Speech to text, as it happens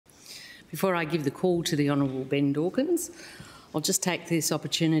Before I give the call to the Honourable Ben Dawkins, I'll just take this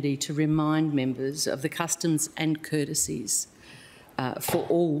opportunity to remind members of the customs and courtesies for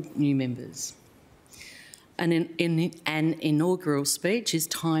all new members. An inaugural speech is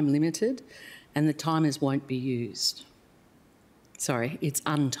time limited and the timers won't be used. Sorry, it's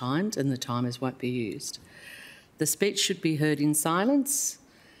untimed and the timers won't be used. The speech should be heard in silence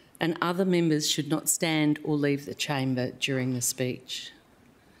and other members should not stand or leave the chamber during the speech.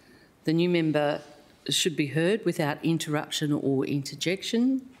 The new member should be heard without interruption or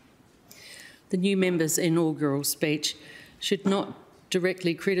interjection. The new member's inaugural speech should not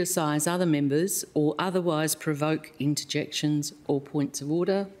directly criticise other members or otherwise provoke interjections or points of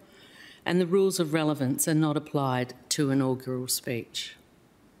order, and the rules of relevance are not applied to inaugural speech.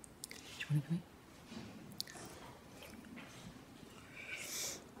 Do you want to go?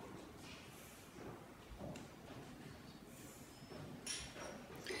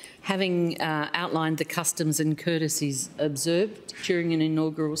 Having outlined the customs and courtesies observed during an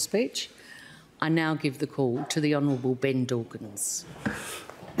inaugural speech, I now give the call to the Honourable Ben Dawkins.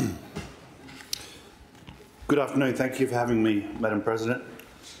 Good afternoon. Thank you for having me, Madam President.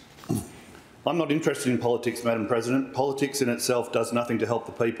 I'm not interested in politics, Madam President. Politics in itself does nothing to help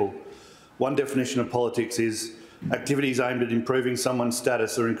the people. One definition of politics is activities aimed at improving someone's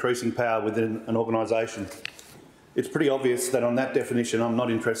status or increasing power within an organisation. It's pretty obvious that on that definition I'm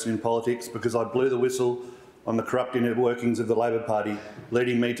not interested in politics because I blew the whistle on the corrupt inner workings of the Labor Party,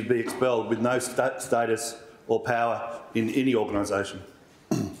 leading me to be expelled with no status or power in any organisation.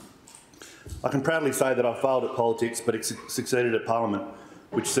 I can proudly say that I failed at politics but succeeded at Parliament,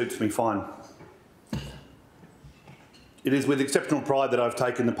 which suits me fine. It is with exceptional pride that I've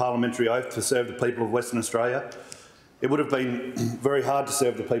taken the parliamentary oath to serve the people of Western Australia. It would have been very hard to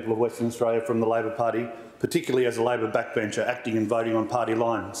serve the people of Western Australia from the Labor Party, particularly as a Labor backbencher acting and voting on party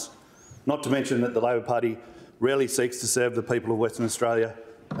lines. Not to mention that the Labor Party rarely seeks to serve the people of Western Australia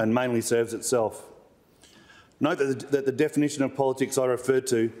and mainly serves itself. Note that the definition of politics I referred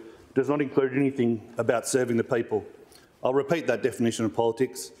to does not include anything about serving the people. I'll repeat that definition of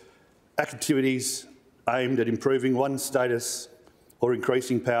politics: activities aimed at improving one's status or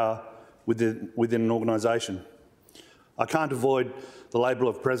increasing power within an organisation. I can't avoid the label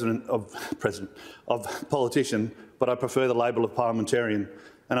of politician, but I prefer the label of parliamentarian,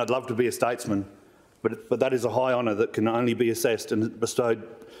 and I'd love to be a statesman, but that is a high honour that can only be assessed and bestowed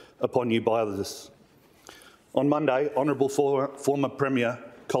upon you by others. On Monday, Honourable former Premier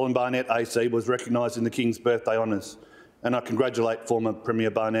Colin Barnett AC was recognised in the King's Birthday Honours, and I congratulate former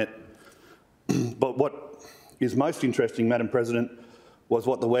Premier Barnett. But what is most interesting, Madam President, was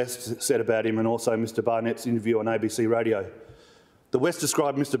what the West said about him and also Mr Barnett's interview on ABC Radio. The West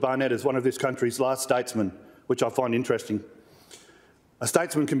described Mr Barnett as one of this country's last statesmen, which I find interesting. A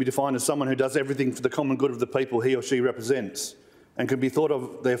statesman can be defined as someone who does everything for the common good of the people he or she represents and can be thought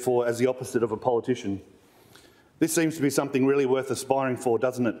of, therefore, as the opposite of a politician. This seems to be something really worth aspiring for,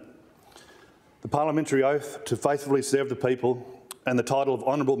 doesn't it? The parliamentary oath to faithfully serve the people and the title of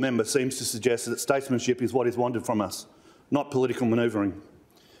Honourable Member seems to suggest that statesmanship is what is wanted from us, not political manoeuvring.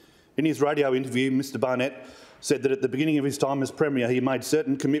 In his radio interview, Mr Barnett said that at the beginning of his time as Premier, he made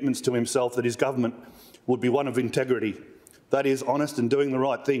certain commitments to himself that his government would be one of integrity, that is, honest and doing the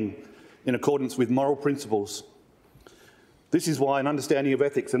right thing in accordance with moral principles. This is why an understanding of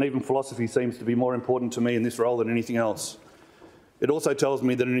ethics and even philosophy seems to be more important to me in this role than anything else. It also tells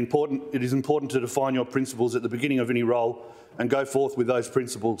me that it is important to define your principles at the beginning of any role and go forth with those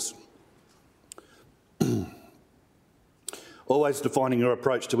principles. Always defining your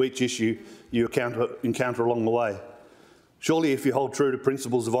approach to each issue you encounter along the way. Surely if you hold true to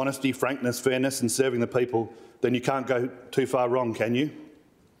principles of honesty, frankness, fairness and serving the people, then you can't go too far wrong, can you?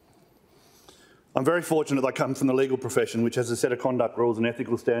 I'm very fortunate that I come from the legal profession, which has a set of conduct rules and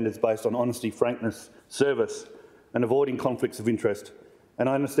ethical standards based on honesty, frankness, service and avoiding conflicts of interest. And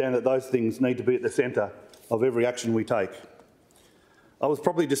I understand that those things need to be at the centre of every action we take. I was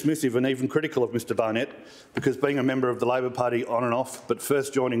probably dismissive and even critical of Mr Barnett because, being a member of the Labor Party on and off, but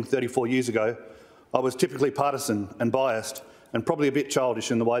first joining 34 years ago, I was typically partisan and biased and probably a bit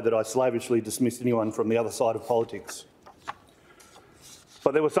childish in the way that I slavishly dismissed anyone from the other side of politics.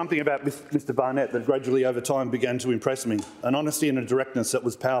 But there was something about Mr Barnett that gradually over time began to impress me, an honesty and a directness that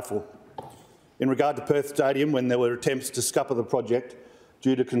was powerful. In regard to Perth Stadium, when there were attempts to scupper the project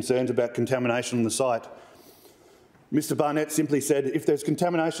due to concerns about contamination on the site, Mr Barnett simply said, if there's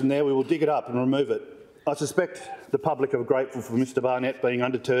contamination there, we will dig it up and remove it. I suspect the public are grateful for Mr Barnett being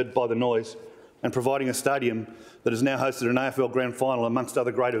undeterred by the noise and providing a stadium that has now hosted an AFL Grand Final amongst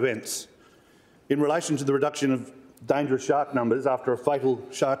other great events. In relation to the reduction of dangerous shark numbers after a fatal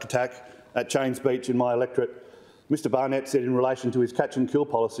shark attack at Chains Beach in my electorate, Mr Barnett said in relation to his catch and kill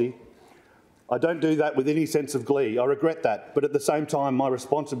policy, "I don't do that with any sense of glee. I regret that, but at the same time my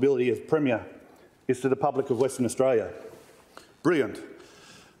responsibility as Premier is to the public of Western Australia." Brilliant.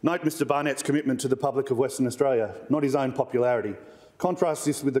 Note Mr Barnett's commitment to the public of Western Australia, not his own popularity. Contrast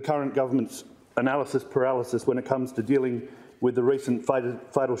this with the current government's analysis paralysis when it comes to dealing with the recent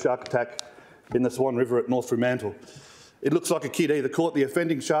fatal shark attack in the Swan River at North Fremantle. It looks like a kid either caught the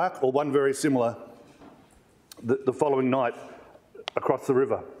offending shark or one very similar the following night across the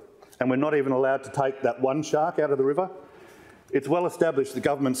river. And we're not even allowed to take that one shark out of the river. It's well established that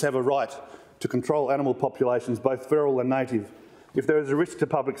governments have a right to control animal populations, both feral and native, if there is a risk to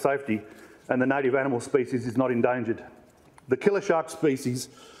public safety and the native animal species is not endangered. The killer shark species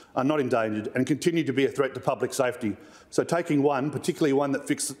are not endangered and continue to be a threat to public safety. So taking one, particularly one that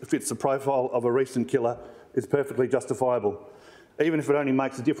fits the profile of a recent killer, is perfectly justifiable. Even if it only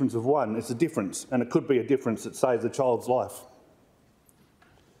makes a difference of one, it's a difference, and it could be a difference that saves a child's life.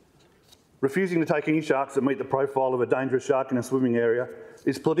 Refusing to take any sharks that meet the profile of a dangerous shark in a swimming area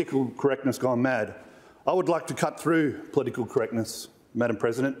is political correctness gone mad. I would like to cut through political correctness, Madam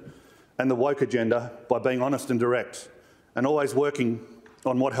President, and the woke agenda by being honest and direct, and always working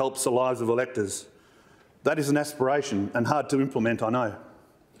on what helps the lives of electors. That is an aspiration and hard to implement, I know.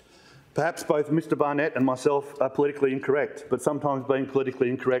 Perhaps both Mr Barnett and myself are politically incorrect, but sometimes being politically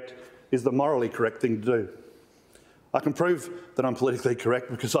incorrect is the morally correct thing to do. I can prove that I'm politically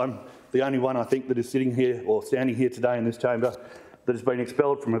correct because I'm the only one, I think, that is sitting here or standing here today in this chamber that has been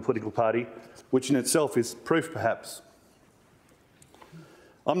expelled from a political party, which in itself is proof, perhaps.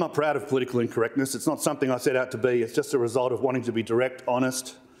 I'm not proud of political incorrectness. It's not something I set out to be. It's just a result of wanting to be direct,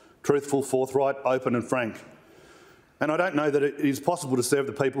 honest, truthful, forthright, open and frank. And I don't know that it is possible to serve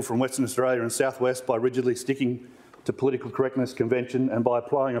the people from Western Australia and South West by rigidly sticking to political correctness convention and by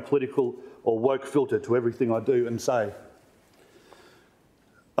applying a political or woke filter to everything I do and say.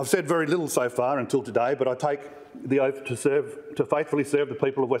 I've said very little so far until today, but I take the oath to faithfully serve the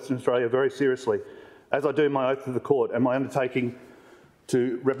people of Western Australia very seriously, as I do my oath to the court and my undertaking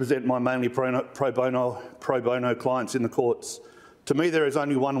to represent my mainly pro bono clients in the courts. To me, there is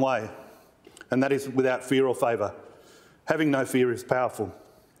only one way, and that is without fear or favour. Having no fear is powerful.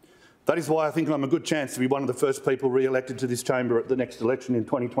 That is why I think I'm a good chance to be one of the first people re-elected to this chamber at the next election in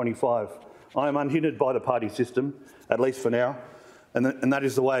 2025. I am unhindered by the party system, at least for now, and that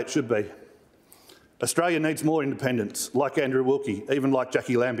is the way it should be. Australia needs more independents, like Andrew Wilkie, even like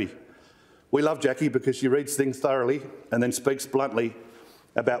Jackie Lambie. We love Jackie because she reads things thoroughly and then speaks bluntly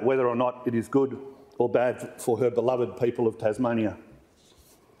about whether or not it is good or bad for her beloved people of Tasmania.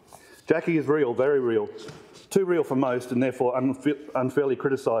 Jackie is real, very real. Too real for most and therefore unfairly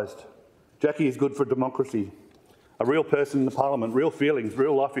criticised. Jackie is good for democracy. A real person in the parliament, real feelings,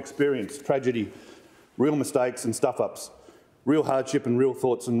 real life experience, tragedy, real mistakes and stuff-ups, real hardship and real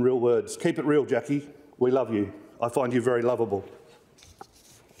thoughts and real words. Keep it real, Jackie. We love you. I find you very lovable.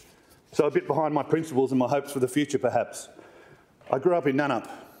 So a bit behind my principles and my hopes for the future, perhaps. I grew up in Nannup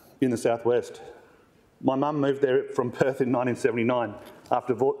in the southwest. My mum moved there from Perth in 1979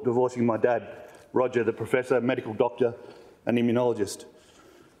 after divorcing my dad, Roger, the professor, medical doctor and immunologist.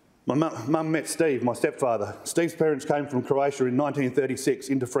 My mum met Steve, my stepfather. Steve's parents came from Croatia in 1936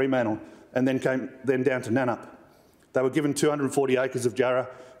 into Fremantle and then down to Nannup. They were given 240 acres of jarrah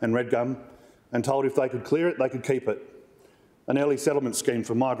and red gum and told if they could clear it, they could keep it. An early settlement scheme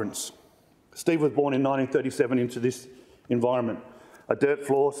for migrants. Steve was born in 1937 into this environment. A dirt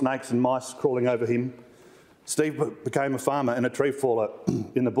floor, snakes and mice crawling over him. Steve became a farmer and a tree faller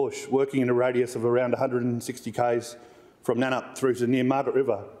in the bush, working in a radius of around 160 k's from Nannup through to near Margaret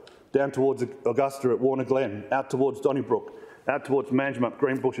River, down towards Augusta at Warner Glen, out towards Donnybrook, out towards Manjimup,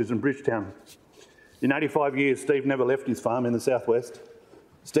 Greenbushes and Bridgetown. In 85 years, Steve never left his farm in the southwest.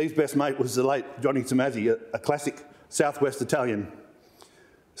 Steve's best mate was the late Johnny Tomazzi, a classic southwest Italian.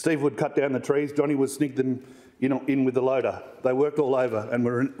 Steve would cut down the trees, Johnny would snig them in with the loader. They worked all over and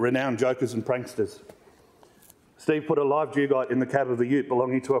were renowned jokers and pranksters. Steve put a live dugite in the cab of a ute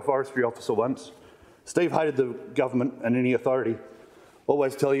belonging to a forestry officer once. Steve hated the government and any authority,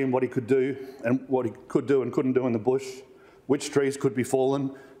 always telling him what he could do and what he could do and couldn't do in the bush, which trees could be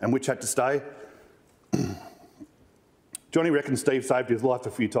fallen and which had to stay. Johnny reckons Steve saved his life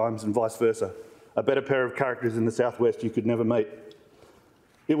a few times and vice versa. A better pair of characters in the southwest you could never meet.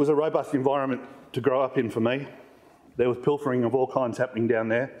 It was a robust environment to grow up in for me. There was pilfering of all kinds happening down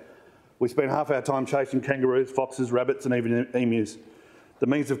there. We spent half our time chasing kangaroos, foxes, rabbits and even emus. The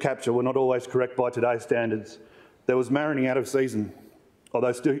means of capture were not always correct by today's standards. There was marroning out of season,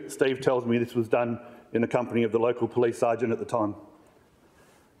 although Steve tells me this was done in the company of the local police sergeant at the time.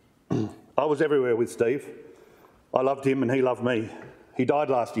 I was everywhere with Steve. I loved him and he loved me. He died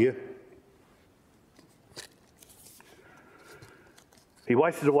last year. He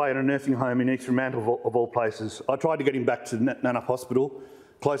wasted away in a nursing home in East Fremantle of all places. I tried to get him back to Nannup Hospital,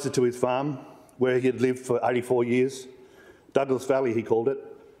 closer to his farm, where he had lived for 84 years. Douglas Valley, he called it.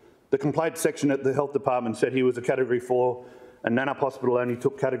 The complaint section at the health department said he was a Category 4 and Nannup Hospital only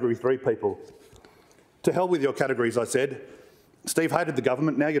took Category 3 people. To hell with your categories, I said. Steve hated the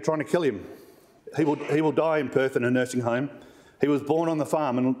government, now you're trying to kill him. He will die in Perth in a nursing home. He was born on the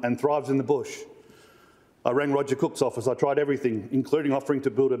farm and thrives in the bush. I rang Roger Cook's office. I tried everything, including offering to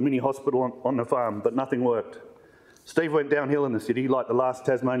build a mini hospital on the farm, but nothing worked. Steve went downhill in the city like the last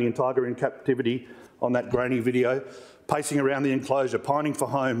Tasmanian tiger in captivity on that grainy video, pacing around the enclosure, pining for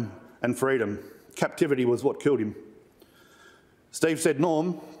home and freedom. Captivity was what killed him. Steve said,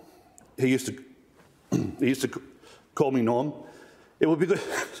 Norm, he used to call me Norm, it would be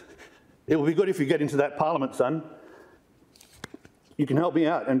good if you get into that parliament, son. You can help me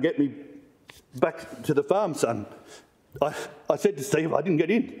out and get me back to the farm, son. I said to Steve, I didn't get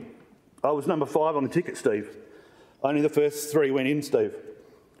in. I was number 5 on the ticket, Steve. Only the first 3 went in, Steve.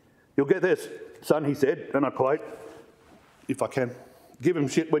 You'll get this, son, he said, and I quote, if I can, give him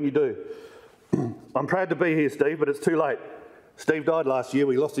shit when you do. I'm proud to be here, Steve, but it's too late. Steve died last year.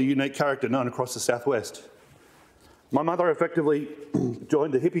 We lost a unique character known across the southwest. My mother effectively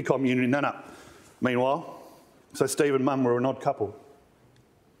joined the hippie commune in Nannup, meanwhile, so Steve and Mum were an odd couple.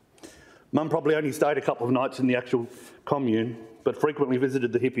 Mum probably only stayed a couple of nights in the actual commune, but frequently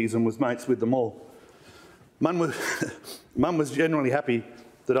visited the hippies and was mates with them all. Mum was generally happy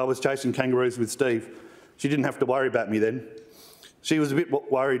that I was chasing kangaroos with Steve. She didn't have to worry about me then. She was a bit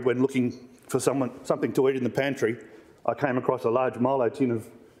worried when looking for something to eat in the pantry. I came across a large Milo tin of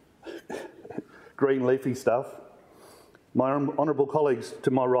green leafy stuff. My honourable colleagues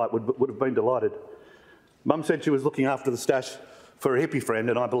to my right would have been delighted. Mum said she was looking after the stash for a hippie friend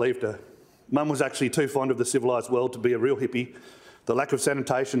and I believed her. Mum was actually too fond of the civilised world to be a real hippie. The lack of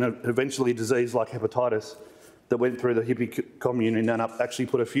sanitation and eventually disease like hepatitis that went through the hippie commune in Nannup actually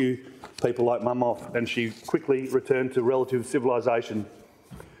put a few people like Mum off, and she quickly returned to relative civilisation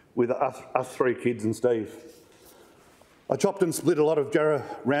with us 3 kids and Steve. I chopped and split a lot of Jarrah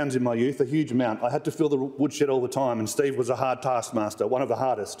rounds in my youth, a huge amount. I had to fill the woodshed all the time, and Steve was a hard taskmaster, one of the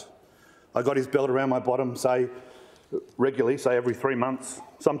hardest. I got his belt around my bottom, regularly, say every 3 months.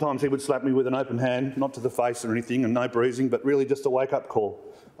 Sometimes he would slap me with an open hand, not to the face or anything, and no bruising, but really just a wake-up call.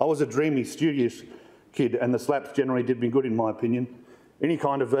 I was a dreamy, studious kid, and the slaps generally did me good, in my opinion. Any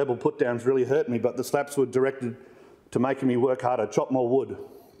kind of verbal put-downs really hurt me, but the slaps were directed to making me work harder, chop more wood,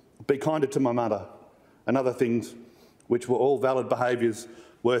 be kinder to my mother, and other things which were all valid behaviours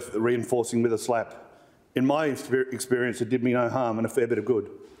worth reinforcing with a slap. In my experience, it did me no harm and a fair bit of good.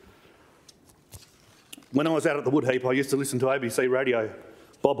 When I was out at the wood heap, I used to listen to ABC radio,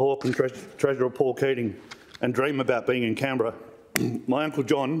 Bob Hawke and Treasurer Paul Keating, and dream about being in Canberra. My uncle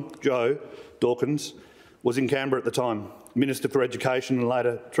Joe Dawkins, was in Canberra at the time, Minister for Education and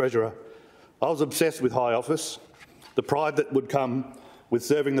later Treasurer. I was obsessed with high office, the pride that would come with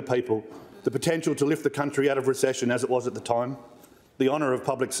serving the people, the potential to lift the country out of recession as it was at the time, the honour of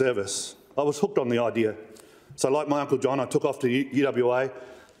public service. I was hooked on the idea. So like my Uncle John, I took off to UWA,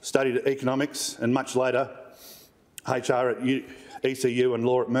 studied economics and much later HR at ECU and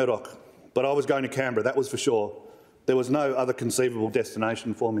law at Murdoch. But I was going to Canberra, that was for sure. There was no other conceivable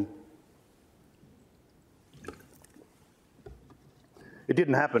destination for me. It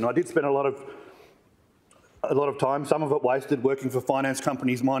didn't happen. I did spend a lot of time, some of it wasted, working for finance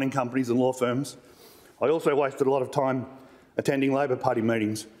companies, mining companies and law firms. I also wasted a lot of time attending Labor Party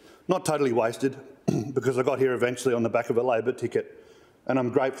meetings. Not totally wasted, because I got here eventually on the back of a Labor ticket, and I'm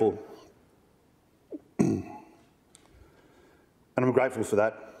grateful. And I'm grateful for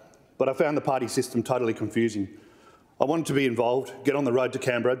that. But I found the party system totally confusing. I wanted to be involved, get on the road to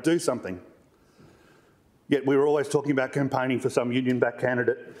Canberra, do something. Yet we were always talking about campaigning for some union-backed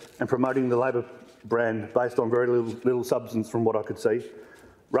candidate and promoting the Labor brand based on very little substance from what I could see.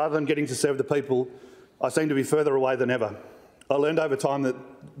 Rather than getting to serve the people, I seemed to be further away than ever. I learned over time that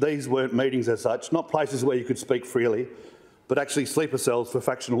these weren't meetings as such, not places where you could speak freely, but actually sleeper cells for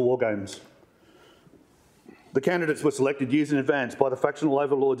factional war games. The candidates were selected years in advance by the factional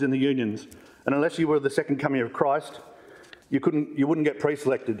overlords in the unions, and unless you were the second coming of Christ, you wouldn't get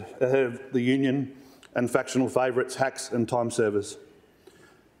pre-selected ahead of the union and factional favourites, hacks and time servers.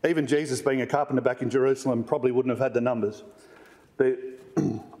 Even Jesus, being a carpenter back in Jerusalem, probably wouldn't have had the numbers.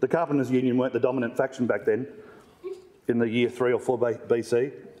 The Carpenters' Union weren't the dominant faction back then, in the year 3 or 4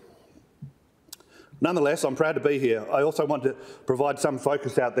 BC. Nonetheless, I'm proud to be here. I also want to provide some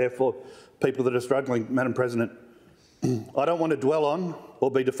focus out there for people that are struggling, Madam President. I don't want to dwell on or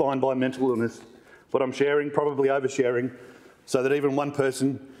be defined by mental illness, but I'm sharing, probably oversharing, so that even one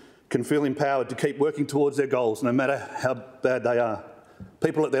person can feel empowered to keep working towards their goals, no matter how bad they are.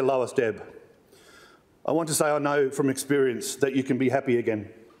 People at their lowest ebb. I want to say I know from experience that you can be happy again.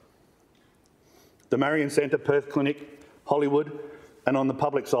 The Marion Centre, Perth Clinic, Hollywood, and on the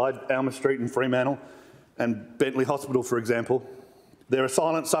public side, Alma Street and Fremantle, and Bentley Hospital, for example. There are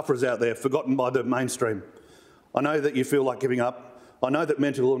silent sufferers out there, forgotten by the mainstream. I know that you feel like giving up. I know that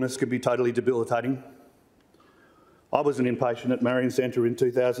mental illness can be totally debilitating. I was an inpatient at Marion Centre in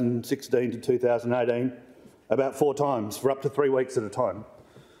 2016 to 2018, about 4 times, for up to 3 weeks at a time.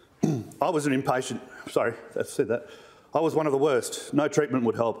 I was an inpatient, sorry, I said that. I was one of the worst. No treatment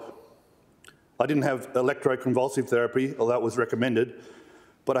would help. I didn't have electroconvulsive therapy, although it was recommended,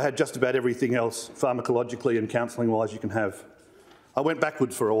 but I had just about everything else, pharmacologically and counselling-wise, you can have. I went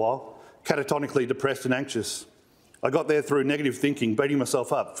backwards for a while, catatonically depressed and anxious. I got there through negative thinking, beating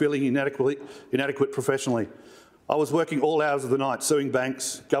myself up, feeling inadequate professionally. I was working all hours of the night, suing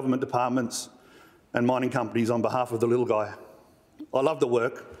banks, government departments and mining companies on behalf of the little guy. I love the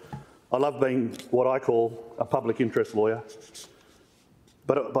work. I love being what I call a public interest lawyer.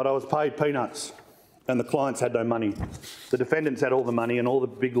 But I was paid peanuts and the clients had no money. The defendants had all the money and all the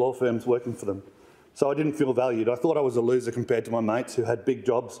big law firms working for them. So I didn't feel valued. I thought I was a loser compared to my mates who had big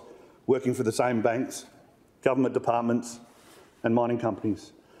jobs working for the same banks, government departments and mining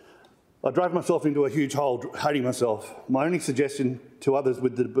companies. I drove myself into a huge hole, hating myself. My only suggestion to others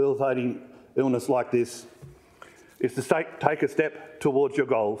with debilitating illness like this is to take a step towards your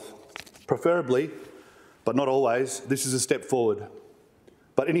goals. Preferably, but not always, this is a step forward.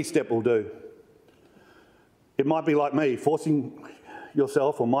 But any step will do. It might be like me, forcing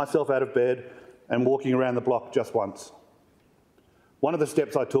yourself or myself out of bed and walking around the block just once. One of the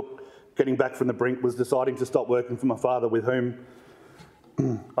steps I took getting back from the brink was deciding to stop working for my father, with whom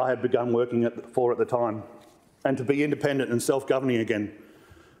I had begun working for at the time, and to be independent and self-governing again.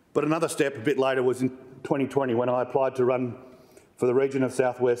 But another step a bit later was in 2020 when I applied to run for the region of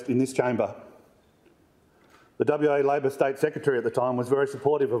South West in this chamber. The WA Labor State Secretary at the time was very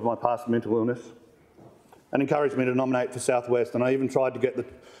supportive of my past mental illness and encouraged me to nominate for South West, and I even tried to get the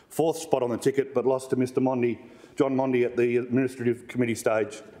 4th spot on the ticket but lost to Mr Mondi, John Mondi, at the Administrative Committee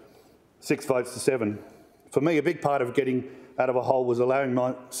stage, 6 votes to 7. For me, a big part of getting out of a hole was allowing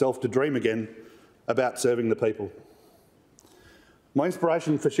myself to dream again about serving the people. My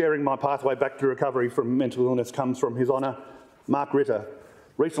inspiration for sharing my pathway back to recovery from mental illness comes from His Honour Mark Ritter,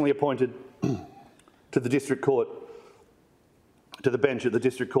 recently appointed to the District Court, to the bench at the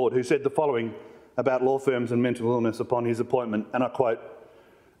District Court, who said the following about law firms and mental illness upon his appointment, and I quote,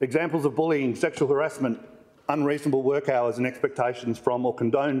 "Examples of bullying, sexual harassment, unreasonable work hours and expectations from or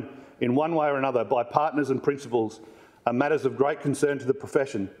condoned in one way or another by partners and principals are matters of great concern to the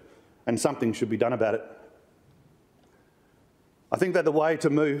profession, and something should be done about it." I think that the way to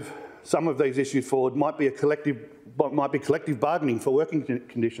move some of these issues forward might be collective bargaining for working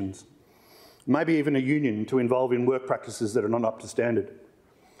conditions, maybe even a union to involve in work practices that are not up to standard.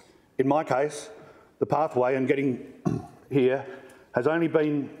 In my case, the pathway and getting here has only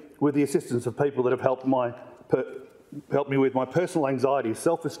been with the assistance of people that have helped me with my personal anxiety,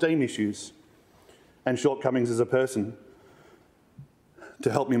 self-esteem issues and shortcomings as a person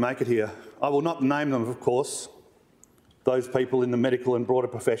to help me make it here. I will not name them, of course, those people in the medical and broader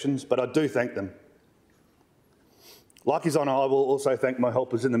professions, but I do thank them. Like His Honour, I will also thank my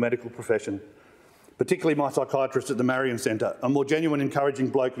helpers in the medical profession, particularly my psychiatrist at the Marion Centre, a more genuine, encouraging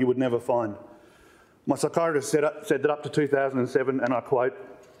bloke you would never find. My psychiatrist said that up to 2007, and I quote,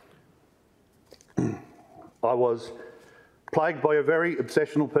 "I was plagued by a very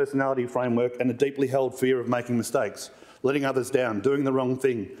obsessional personality framework and a deeply held fear of making mistakes, letting others down, doing the wrong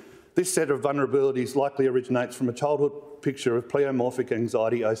thing. This set of vulnerabilities likely originates from a childhood picture of pleomorphic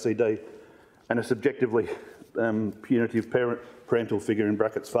anxiety, OCD, and a subjectively punitive parental figure, in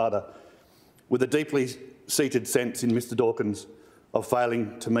brackets father, with a deeply seated sense in Mr Dawkins of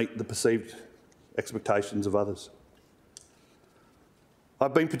failing to meet the perceived expectations of others.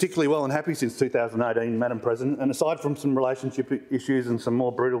 I've been particularly well and happy since 2018, Madam President, and aside from some relationship issues and some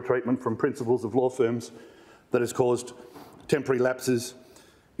more brutal treatment from principals of law firms that has caused temporary lapses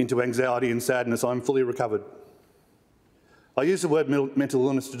into anxiety and sadness, I'm fully recovered. I use the word mental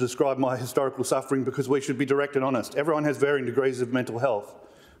illness to describe my historical suffering because we should be direct and honest. Everyone has varying degrees of mental health,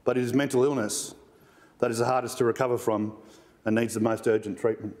 but it is mental illness that is the hardest to recover from and needs the most urgent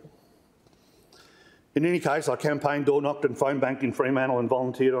treatment. In any case, I campaigned, door knocked and phone banked in Fremantle and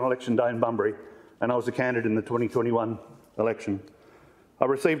volunteered on election day in Bunbury. and I was a candidate in the 2021 election. I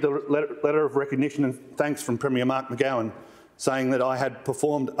received a letter of recognition and thanks from Premier Mark McGowan, saying that I had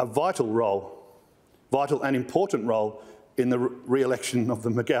performed a vital and important role in the re-election of the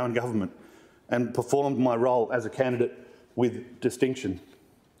McGowan government and performed my role as a candidate with distinction.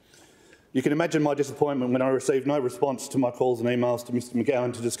 You can imagine my disappointment when I received no response to my calls and emails to Mr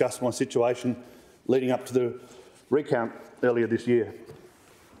McGowan to discuss my situation leading up to the recount earlier this year.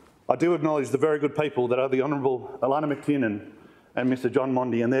 I do acknowledge the very good people that are the Honourable Alana McTiernan and Mr John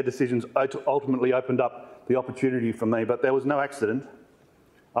Mondi, and their decisions ultimately opened up the opportunity for me, but there was no accident.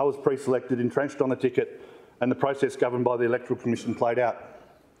 I was pre-selected, entrenched on the ticket, and the process governed by the Electoral Commission played out.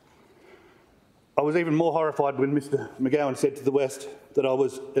 I was even more horrified when Mr McGowan said to the West that I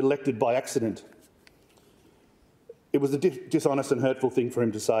was elected by accident. It was a dishonest and hurtful thing for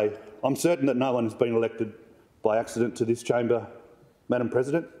him to say. I'm certain that no one has been elected by accident to this chamber, Madam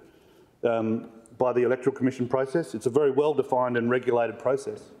President, by the Electoral Commission process. It's a very well-defined and regulated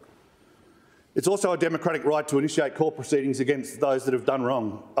process. It's also a democratic right to initiate court proceedings against those that have done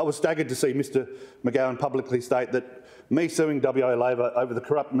wrong. I was staggered to see Mr McGowan publicly state that me suing WA Labor over the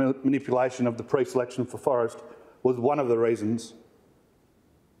corrupt manipulation of the pre-selection for Forrest was one of the reasons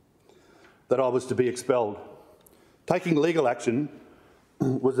that I was to be expelled. Taking legal action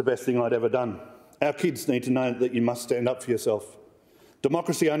was the best thing I'd ever done. Our kids need to know that you must stand up for yourself.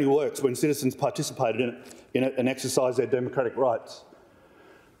 Democracy only works when citizens participate in it and exercise their democratic rights.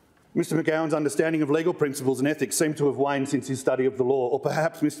 Mr McGowan's understanding of legal principles and ethics seem to have waned since his study of the law, or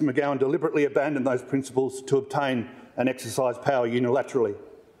perhaps Mr McGowan deliberately abandoned those principles to obtain and exercise power unilaterally.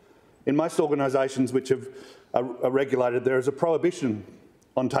 In most organisations which are regulated, there is a prohibition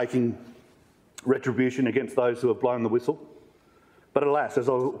on taking retribution against those who have blown the whistle. But alas, as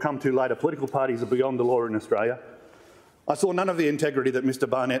I'll come to later, political parties are beyond the law in Australia. I saw none of the integrity that Mr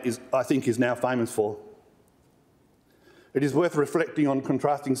Barnett I think is now famous for. It is worth reflecting on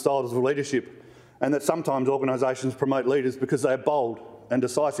contrasting styles of leadership, and that sometimes organisations promote leaders because they are bold and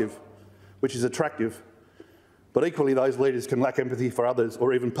decisive, which is attractive. But equally, those leaders can lack empathy for others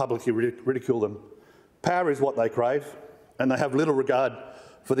or even publicly ridicule them. Power is what they crave, and they have little regard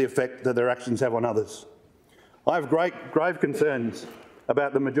for the effect that their actions have on others. I have grave concerns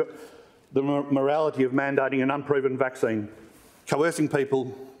about the morality of mandating an unproven vaccine, coercing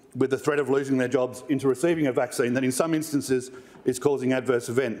people with the threat of losing their jobs into receiving a vaccine that in some instances is causing adverse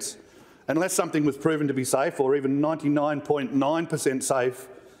events. Unless something was proven to be safe, or even 99.9% safe,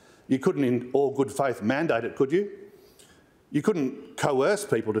 you couldn't in all good faith mandate it, could you? You couldn't coerce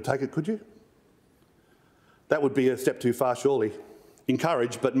people to take it, could you? That would be a step too far, surely.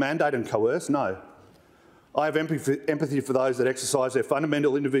 Encourage, but mandate and coerce? No. I have empathy for those that exercise their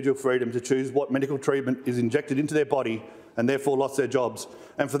fundamental individual freedom to choose what medical treatment is injected into their body and therefore lost their jobs,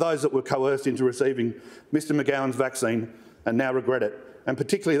 and for those that were coerced into receiving Mr McGowan's vaccine and now regret it, and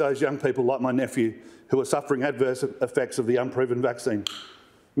particularly those young people like my nephew who are suffering adverse effects of the unproven vaccine.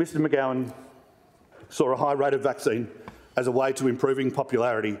 Mr McGowan saw a high rate of vaccine as a way to improving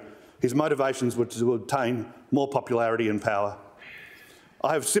popularity. His motivations were to obtain more popularity and power.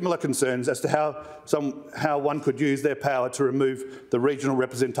 I have similar concerns as to how one could use their power to remove the regional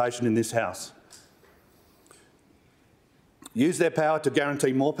representation in this House. Use their power to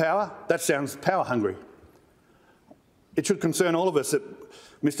guarantee more power? That sounds power-hungry. It should concern all of us that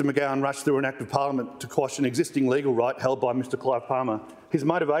Mr McGowan rushed through an Act of Parliament to quash an existing legal right held by Mr Clive Palmer. His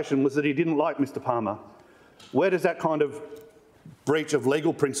motivation was that he didn't like Mr Palmer. Where does that kind of breach of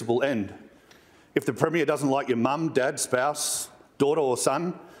legal principle end? If the Premier doesn't like your mum, dad, spouse, daughter or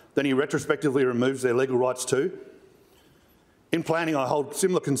son, then he retrospectively removes their legal rights too. In planning, I hold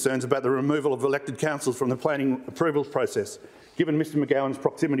similar concerns about the removal of elected councils from the planning approvals process. Given Mr McGowan's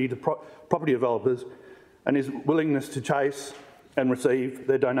proximity to property developers and his willingness to chase and receive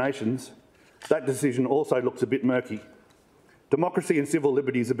their donations, that decision also looks a bit murky. Democracy and civil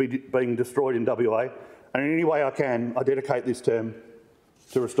liberties are being destroyed in WA, and in any way I can, I dedicate this term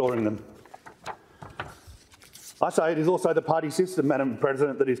to restoring them. I say it is also the party system, Madam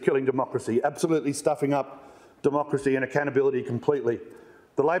President, that is killing democracy, absolutely stuffing up democracy and accountability completely.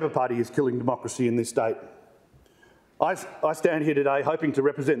 The Labor Party is killing democracy in this state. I stand here today hoping to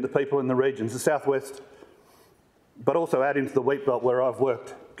represent the people in the regions, the southwest, but also out into the wheat belt where I've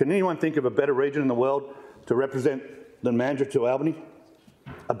worked. Can anyone think of a better region in the world to represent than Mandurah to Albany?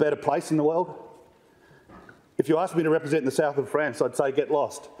 A better place in the world? If you asked me to represent the south of France, I'd say get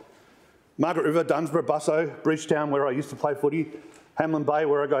lost. Margaret River, Dunsborough, Busso, Bridgetown, where I used to play footy, Hamlin Bay,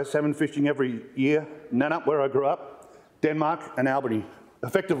 where I go salmon fishing every year, Nannup, where I grew up, Denmark and Albany,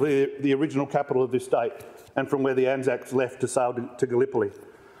 effectively the original capital of this state, and from where the Anzacs left to sail to Gallipoli.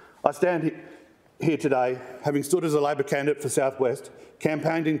 I stand here today, having stood as a Labor candidate for South West,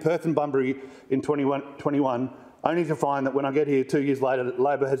 campaigned in Perth and Bunbury in 2021, only to find that when I get here 2 years later, that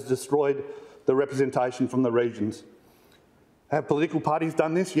Labor has destroyed the representation from the regions. Have political parties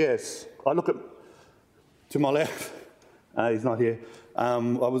done this? Yes. I look to my left, he's not here. I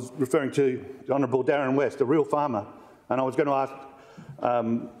was referring to the Honourable Darren West, a real farmer, and I was going to ask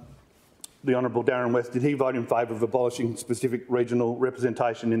the Honourable Darren West, did he vote in favour of abolishing specific regional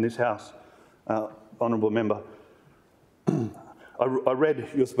representation in this House? Honourable Member. I read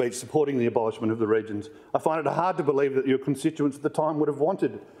your speech supporting the abolishment of the regions. I find it hard to believe that your constituents at the time would have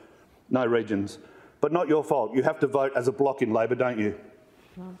wanted no regions, but not your fault. You have to vote as a bloc in Labor, don't you?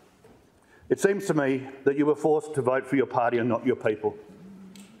 No. It seems to me that you were forced to vote for your party and not your people.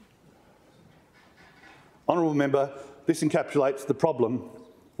 Honourable Member, this encapsulates the problem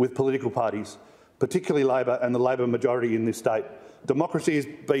with political parties, particularly Labor and the Labor majority in this state. Democracy is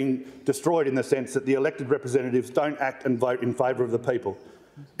being destroyed in the sense that the elected representatives don't act and vote in favour of the people.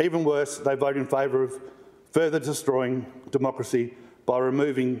 Even worse, they vote in favour of further destroying democracy by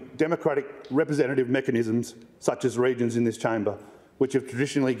removing democratic representative mechanisms such as regions in this chamber, which have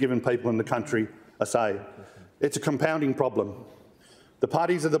traditionally given people in the country a say. It's a compounding problem. The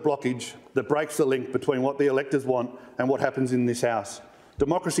parties are the blockage that breaks the link between what the electors want and what happens in this House.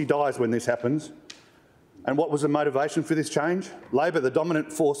 Democracy dies when this happens. And what was the motivation for this change? Labor, the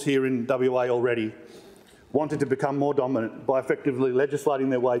dominant force here in WA already, wanted to become more dominant by effectively legislating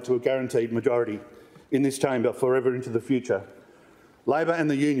their way to a guaranteed majority in this chamber forever into the future. Labor and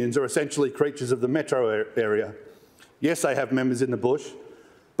the unions are essentially creatures of the metro area. Yes, they have members in the bush,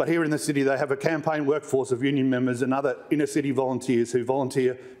 but here in the city they have a campaign workforce of union members and other inner-city volunteers who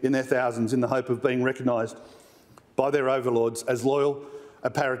volunteer in their thousands in the hope of being recognised by their overlords as loyal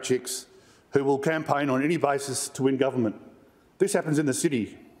apparatchiks who will campaign on any basis to win government. This happens in the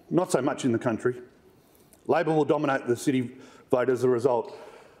city, not so much in the country. Labor will dominate the city vote as a result.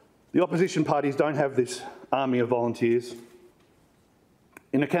 The opposition parties don't have this army of volunteers.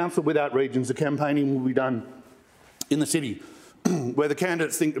 In a council without regions, the campaigning will be done in the city, where the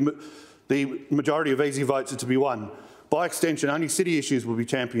candidates think the majority of easy votes are to be won. By extension, only city issues will be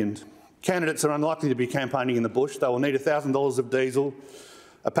championed. Candidates are unlikely to be campaigning in the bush. They will need $1,000 of diesel,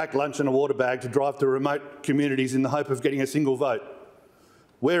 a packed lunch and a water bag to drive to remote communities in the hope of getting a single vote.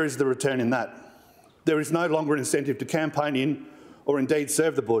 Where is the return in that? There is no longer an incentive to campaign in or indeed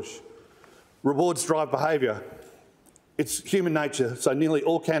serve the bush. Rewards drive behaviour. It's human nature, so nearly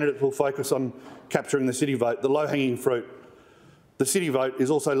all candidates will focus on capturing the city vote, the low-hanging fruit. The city vote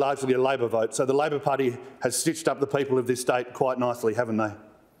is also largely a Labor vote, so the Labor Party has stitched up the people of this state quite nicely, haven't they?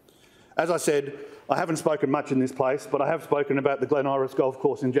 As I said, I haven't spoken much in this place, but I have spoken about the Glen Iris Golf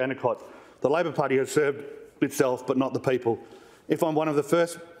Course in Jandakot. The Labor Party has served itself, but not the people. If I'm one of the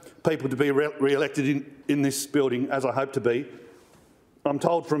first people to be re-elected in this building, as I hope to be, I'm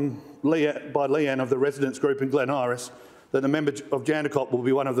told by Leanne of the residents group in Glen Iris that the member of Jandakot will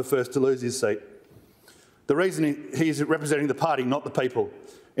be one of the first to lose his seat. The reason he is representing the party, not the people.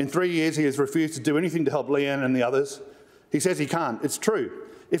 In 3 years, he has refused to do anything to help Leanne and the others. He says he can't. It's true.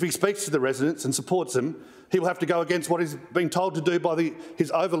 If he speaks to the residents and supports them, he will have to go against what he's being told to do by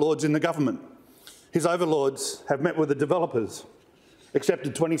his overlords in the government. His overlords have met with the developers,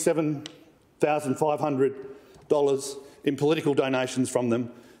 accepted $27,500 in political donations from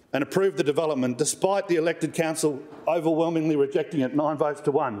them and approved the development despite the elected council overwhelmingly rejecting it 9 votes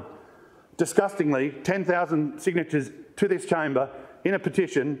to 1. Disgustingly, 10,000 signatures to this chamber in a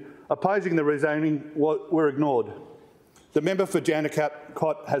petition opposing the rezoning were ignored. The member for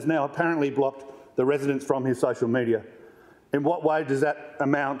Jandakot has now apparently blocked the residents from his social media. In what way does that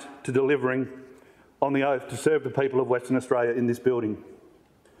amount to delivering on the oath to serve the people of Western Australia in this building?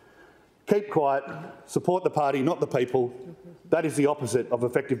 Keep quiet, support the party, not the people. That is the opposite of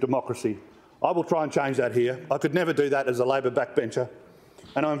effective democracy. I will try and change that here. I could never do that as a Labor backbencher,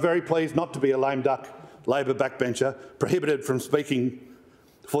 and I'm very pleased not to be a lame duck Labor backbencher, prohibited from speaking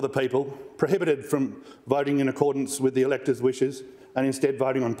for the people, prohibited from voting in accordance with the electors' wishes and instead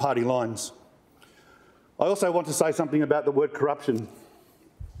voting on party lines. I also want to say something about the word corruption.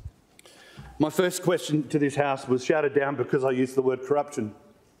 My first question to this House was shouted down because I used the word corruption.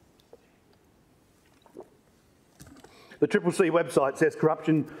 The CCC website says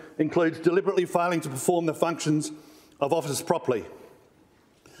corruption includes deliberately failing to perform the functions of office properly.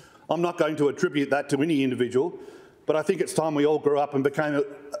 I'm not going to attribute that to any individual, but I think it's time we all grew up and became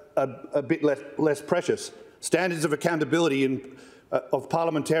a bit less precious. Standards of accountability of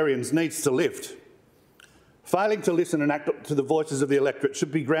parliamentarians needs to lift. Failing to listen and act to the voices of the electorate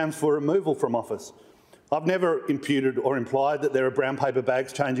should be grounds for removal from office. I've never imputed or implied that there are brown paper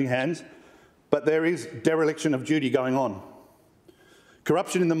bags changing hands. but there is dereliction of duty going on.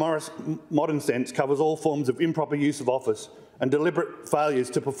 Corruption in the modern sense covers all forms of improper use of office and deliberate failures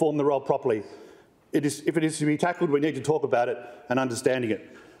to perform the role properly. If it is to be tackled, we need to talk about it and understanding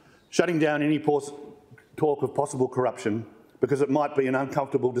it. Shutting down any talk of possible corruption, because it might be an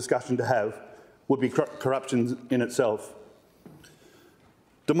uncomfortable discussion to have, would be corruption in itself.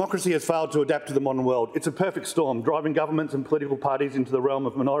 Democracy has failed to adapt to the modern world. It's a perfect storm, driving governments and political parties into the realm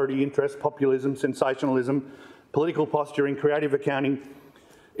of minority interest, populism, sensationalism, political posturing, creative accounting,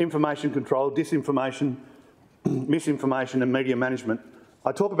 information control, disinformation, misinformation and media management.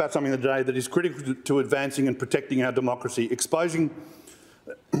 I talk about something today that is critical to advancing and protecting our democracy, exposing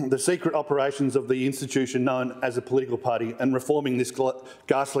the secret operations of the institution known as a political party and reforming this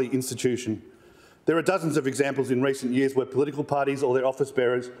ghastly institution. There are dozens of examples in recent years where political parties or their office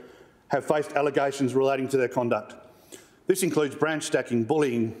bearers have faced allegations relating to their conduct. This includes branch stacking,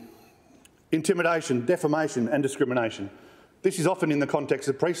 bullying, intimidation, defamation and discrimination. This is often in the context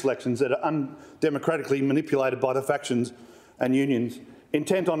of pre-selections that are undemocratically manipulated by the factions and unions,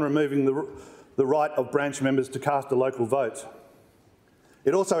 intent on removing the right of branch members to cast the local votes.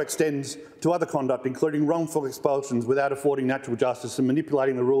 It also extends to other conduct, including wrongful expulsions without affording natural justice and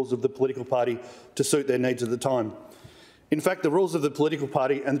manipulating the rules of the political party to suit their needs at the time. In fact, the rules of the political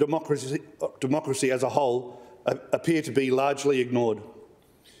party and democracy as a whole appear to be largely ignored.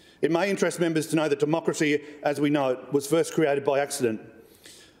 It may interest members to know that democracy, as we know it, was first created by accident.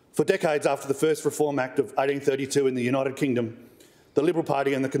 For decades after the first Reform Act of 1832 in the United Kingdom, the Liberal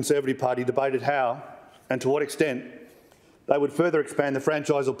Party and the Conservative Party debated how, and to what extent, they would further expand the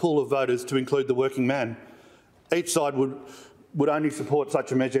franchise or pool of voters to include the working man. Each side would only support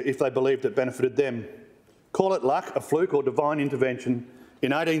such a measure if they believed it benefited them. Call it luck, a fluke or divine intervention. In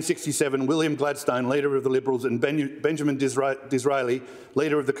 1867, William Gladstone, leader of the Liberals, and Benjamin Disraeli,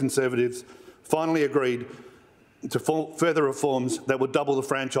 leader of the Conservatives, finally agreed to further reforms that would double the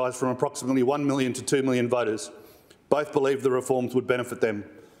franchise from approximately 1 million to 2 million voters. Both believed the reforms would benefit them.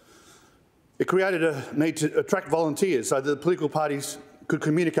 It created a need to attract volunteers so that the political parties could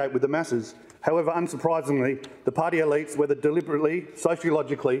communicate with the masses. However, unsurprisingly, the party elites, whether deliberately,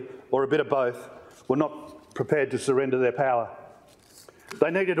 sociologically, or a bit of both, were not prepared to surrender their power. They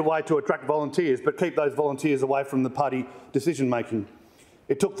needed a way to attract volunteers, but keep those volunteers away from the party decision-making.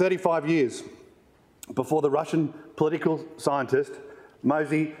 It took 35 years before the Russian political scientist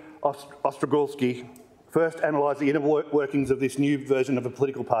Mosey Ostrogolsky first analysed the inner workings of this new version of a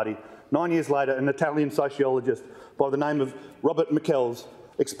political party. 9 years later, an Italian sociologist by the name of Robert Michels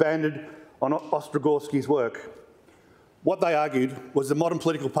expanded on Ostrogolsky's work. What they argued was that modern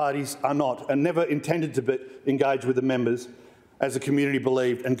political parties are not and never intended to engage with the members, as the community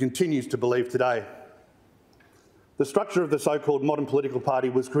believed and continues to believe today. The structure of the so-called modern political party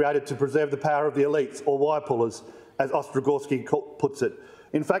was created to preserve the power of the elites, or wire pullers, as Ostrogolsky puts it.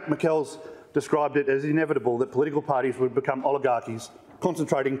 In fact, Michels described it as inevitable that political parties would become oligarchies,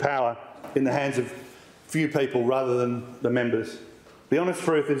 concentrating power in the hands of few people rather than the members. The honest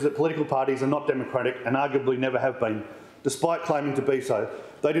truth is that political parties are not democratic and arguably never have been, despite claiming to be so.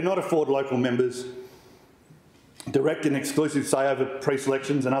 They do not afford local members direct and exclusive say over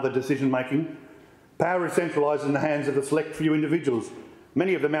pre-selections and other decision-making. Power is centralised in the hands of a select few individuals,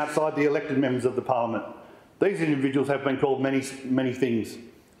 many of them outside the elected members of the parliament. These individuals have been called many things: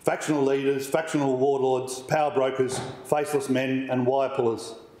 factional leaders, factional warlords, power brokers, faceless men and wire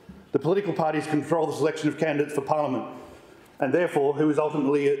pullers. The political parties control the selection of candidates for parliament and therefore who is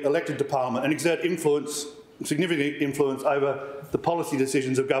ultimately elected to parliament, and exert influence, significant influence over the policy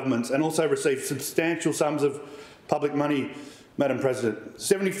decisions of governments, and also receive substantial sums of public money, Madam President.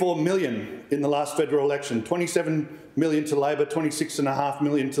 74 million in the last federal election, 27 million to Labor, 26.5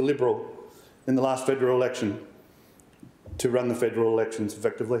 million to Liberal in the last federal election to run the federal elections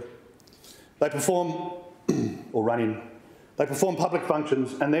effectively. They perform, or run in, they perform public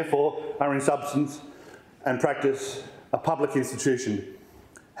functions and therefore are in substance and practice a public institution.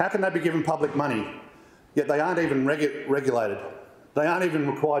 How can they be given public money, yet they aren't even regulated? They aren't even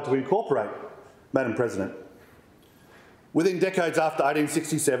required to incorporate, Madam President. Within decades after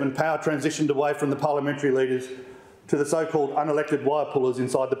 1867, power transitioned away from the parliamentary leaders to the so-called unelected wire pullers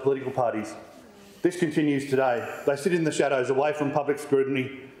inside the political parties. This continues today. They sit in the shadows, away from public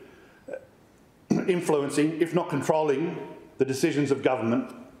scrutiny, influencing, if not controlling, the decisions of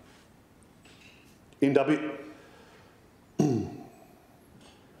government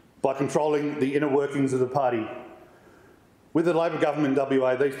by controlling the inner workings of the party. With the Labor government in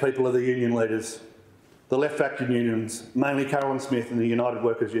WA, these people are the union leaders, the left faction unions, mainly Carolyn Smith and the United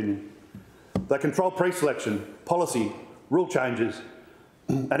Workers Union. They control pre-selection, policy, rule changes,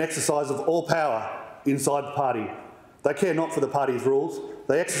 an exercise of all power inside the party. They care not for the party's rules.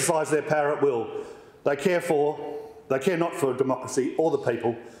 They exercise their power at will. They care not for democracy or the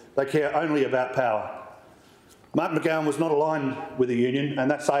people. They care only about power. Mark McGowan was not aligned with the union, and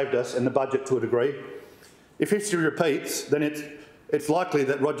that saved us and the budget to a degree. If history repeats, then it's likely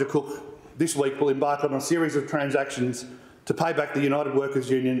that Roger Cook this week will embark on a series of transactions to pay back the United Workers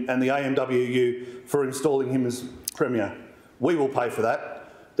Union and the AMWU for installing him as Premier. We will pay for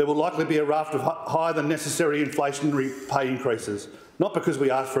that. There will likely be a raft of higher than necessary inflationary pay increases, not because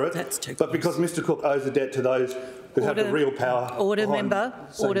we asked for it, but because Mr Cook owes a debt to those who have the real power. Order,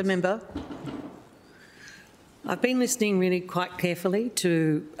 member. I've been listening really quite carefully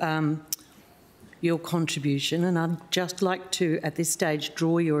to your contribution, and I'd just like to, at this stage,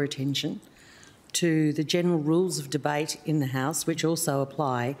 draw your attention to the general rules of debate in the House, which also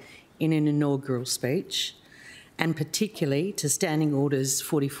apply in an inaugural speech, and particularly to Standing Orders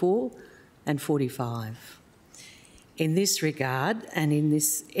 44 and 45. In this regard, and in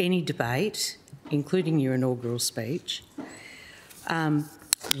any debate, including your inaugural speech,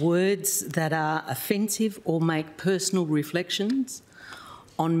 words that are offensive or make personal reflections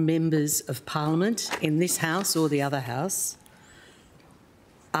on members of Parliament in this House or the other House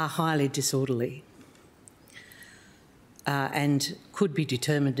are highly disorderly and could be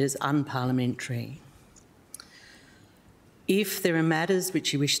determined as unparliamentary. If there are matters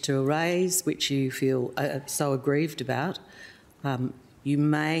which you wish to raise, which you feel so aggrieved about, you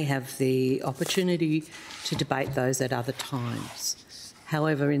may have the opportunity to debate those at other times.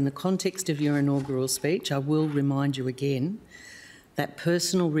 However, in the context of your inaugural speech, I will remind you again that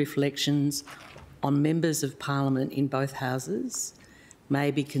personal reflections on members of Parliament in both houses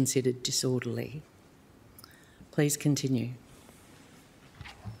may be considered disorderly. Please continue.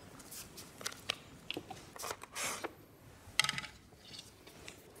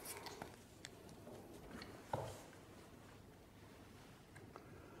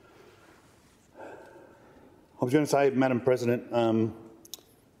 I was going to say, Madam President,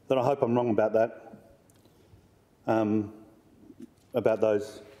 that I hope I'm wrong about that, about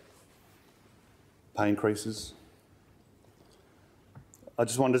those pay increases. I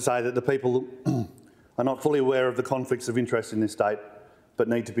just wanted to say that the people are not fully aware of the conflicts of interest in this state, but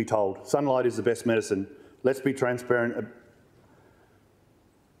need to be told. Sunlight is the best medicine. Let's be transparent.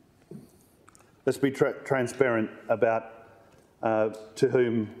 Let's be transparent about to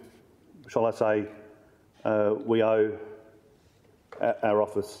whom, shall I say, we owe our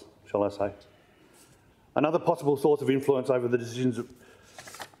office, shall I say. Another possible source of influence over the decisions of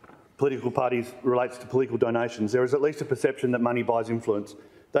political parties relates to political donations. There is at least a perception that money buys influence.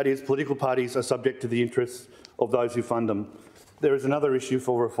 That is, political parties are subject to the interests of those who fund them. There is another issue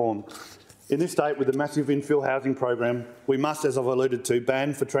for reform. In this state, with the massive infill housing program, we must, as I've alluded to,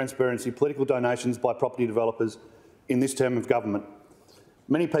 ban for transparency political donations by property developers in this term of government.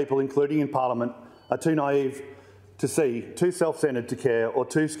 Many people, including in Parliament, are too naive to see, too self-centred to care, or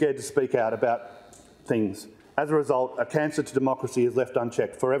too scared to speak out about things. As a result, a cancer to democracy is left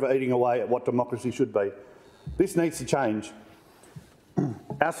unchecked, forever eating away at what democracy should be. This needs to change.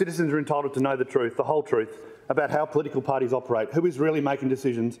 Our citizens are entitled to know the truth, the whole truth, about how political parties operate, who is really making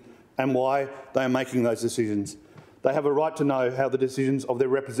decisions and why they are making those decisions. They have a right to know how the decisions of their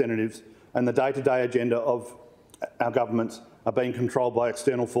representatives and the day-to-day agenda of our governments are being controlled by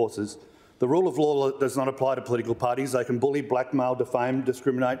external forces. The rule of law does not apply to political parties. They can bully, blackmail, defame,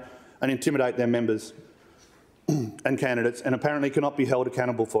 discriminate and intimidate their members and candidates, and apparently cannot be held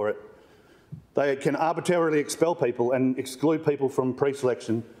accountable for it. They can arbitrarily expel people and exclude people from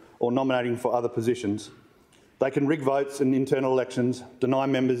pre-selection or nominating for other positions. They can rig votes in internal elections, deny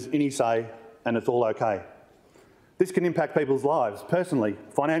members any say, and it's all okay. This can impact people's lives, personally,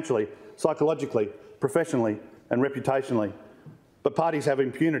 financially, psychologically, professionally and reputationally. But parties have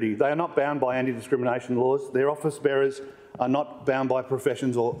impunity. They are not bound by anti-discrimination laws. Their office bearers are not bound by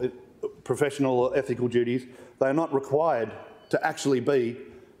professional or ethical duties. They are not required to actually be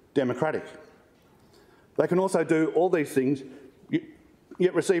democratic. They can also do all these things,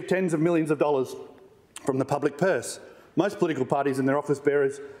 yet receive tens of millions of dollars from the public purse. Most political parties and their office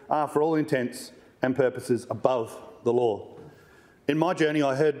bearers are, for all intents and purposes, above the law. In my journey,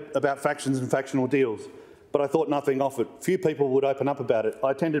 I heard about factions and factional deals, but I thought nothing of it. Few people would open up about it.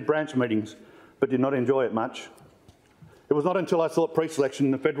 I attended branch meetings, but did not enjoy it much. It was not until I sought pre-selection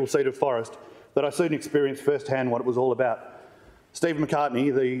in the federal seat of Forest that I soon experienced firsthand what it was all about. Steve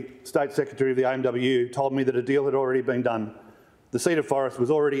McCartney, the State Secretary of the AMWU, told me that a deal had already been done. The seat of Forest was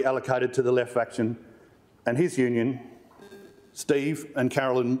already allocated to the left faction, and his union, Steve and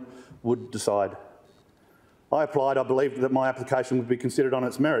Carolyn, would decide. I applied. I believed that my application would be considered on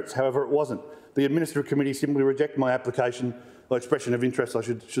its merits. However, it wasn't. The Administrative Committee simply rejected my application, or expression of interest, I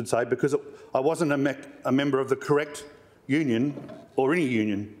should say, because I wasn't a member of the correct union or any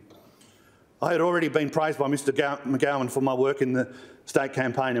union. I had already been praised by Mr McGowan for my work in the state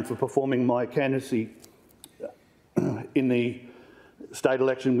campaign and for performing my candidacy in the state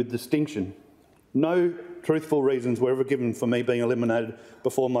election with distinction. No truthful reasons were ever given for me being eliminated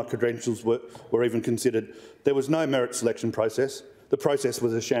before my credentials were even considered. There was no merit selection process. The process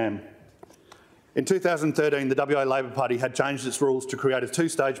was a sham. In 2013, the WA Labor Party had changed its rules to create a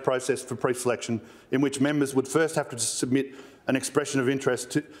two-stage process for pre-selection in which members would first have to submit an expression of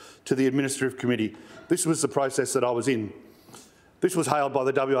interest to the Administrative Committee. This was the process that I was in. This was hailed by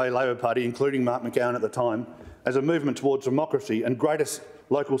the WA Labor Party, including Mark McGowan at the time, as a movement towards democracy and greater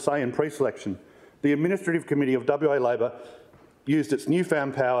local say in pre-selection. The Administrative Committee of WA Labor used its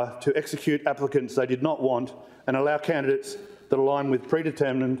newfound power to execute applicants they did not want and allow candidates that align with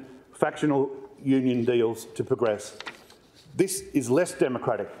predetermined factional union deals to progress. This is less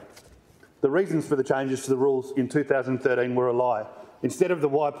democratic. The reasons for the changes to the rules in 2013 were a lie. Instead of the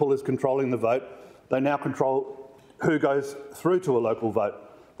Y-pullers controlling the vote, they now control who goes through to a local vote.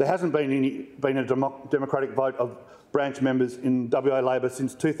 There hasn't been a democratic vote of branch members in WA Labor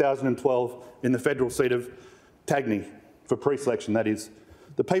since 2012 in the federal seat of Tagney, for pre-selection that is.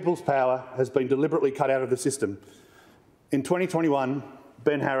 The people's power has been deliberately cut out of the system. In 2021,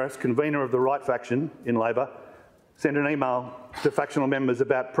 Ben Harris, convener of the right faction in Labor, sent an email to factional members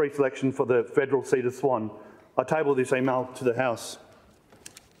about pre-selection for the federal seat of Swan. I tabled this email to the House.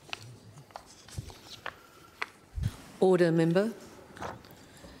 Order, member.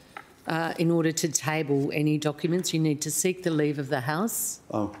 In order to table any documents, you need to seek the leave of the House.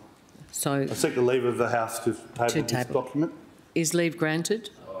 Oh. So I seek the leave of the House to table this document. Is leave granted?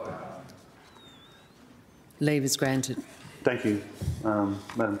 Leave is granted. Thank you,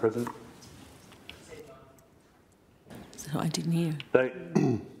 Madam President. So I didn't hear.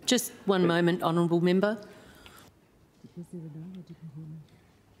 Just one moment, honourable member.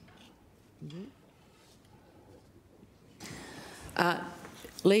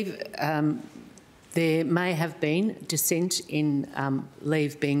 Leave. There may have been dissent in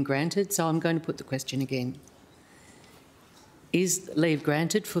leave being granted, so I'm going to put the question again. Is leave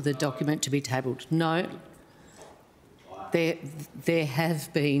granted for the document to be tabled? No. There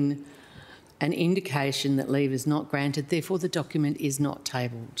have been an indication that leave is not granted, therefore the document is not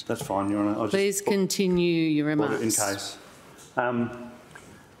tabled. That's fine, Your Honour. Please continue your remarks. In case.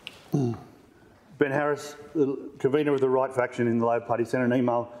 Ben Harris, the convener of the right faction in the Labor Party, sent an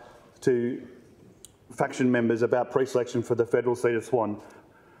email to faction members about pre-selection for the federal seat of Swan.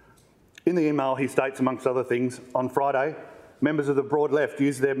 In the email, he states, amongst other things, on Friday, members of the broad left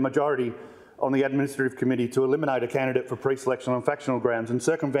used their majority on the Administrative Committee to eliminate a candidate for pre-selection on factional grounds and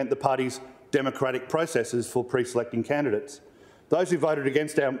circumvent the party's democratic processes for pre-selecting candidates. Those who voted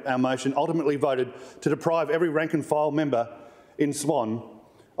against our motion ultimately voted to deprive every rank and file member in Swan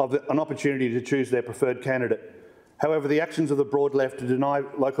of an opportunity to choose their preferred candidate. However, the actions of the broad left to deny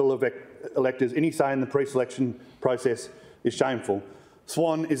local electors any say in the pre-selection process is shameful.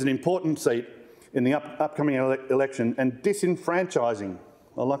 Swan is an important seat in the upcoming election, and disenfranchising,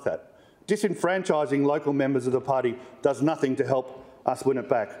 I like that, disenfranchising local members of the party does nothing to help us win it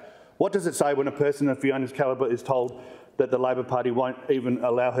back. What does it say when a person of Fiona's calibre is told that the Labor Party won't even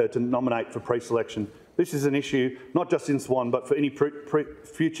allow her to nominate for pre-selection? This is an issue not just in Swan but for any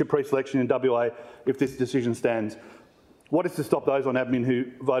future pre-selection in WA if this decision stands. What is to stop those on admin who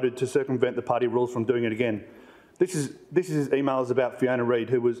voted to circumvent the party rules from doing it again? This is emails about Fiona Reid,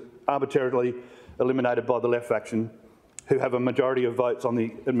 who was arbitrarily eliminated by the left faction, who have a majority of votes on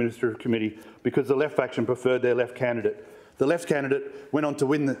the Administrative Committee because the left faction preferred their left candidate. The left candidate went on to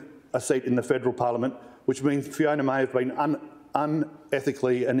win a seat in the federal parliament, which means Fiona may have been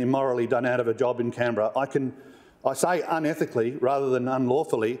unethically and immorally done out of a job in Canberra. I say unethically rather than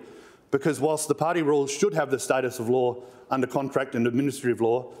unlawfully, because whilst the party rules should have the status of law under contract and administrative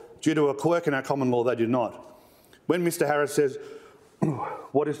law, due to a quirk in our common law, they do not. When Mr Harris says,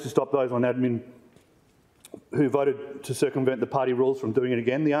 what is to stop those on admin who voted to circumvent the party rules from doing it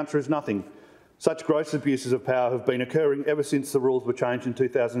again? The answer is nothing. Such gross abuses of power have been occurring ever since the rules were changed in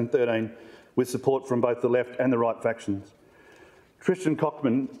 2013, with support from both the left and the right factions. Christian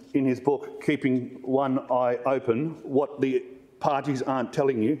Cockman, in his book, Keeping One Eye Open, What the Parties Aren't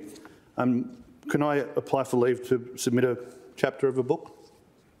Telling You, can I apply for leave to submit a chapter of a book?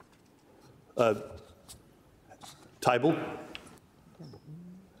 Table.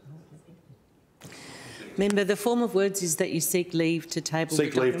 Member, the form of words is that you seek leave to table the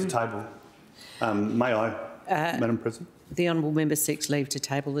document. Seek leave to table. May I? Madam President. The honourable member seeks leave to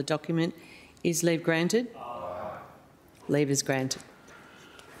table the document. Is leave granted? Leave is granted.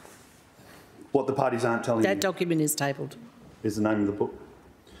 What the parties aren't telling you That document is tabled. is the name of the book.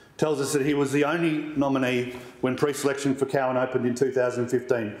 Tells us that he was the only nominee when pre-selection for Cowan opened in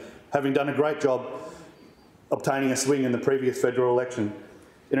 2015, having done a great job obtaining a swing in the previous federal election.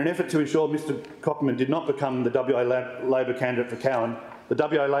 In an effort to ensure Mr Cockman did not become the WA Labor candidate for Cowan, the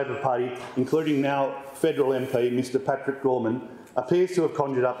WA Labor Party, including now federal MP Mr Patrick Gorman, appears to have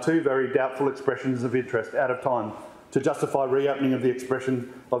conjured up two very doubtful expressions of interest out of time to justify reopening of the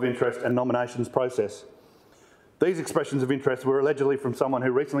expression of interest and nominations process. These expressions of interest were allegedly from someone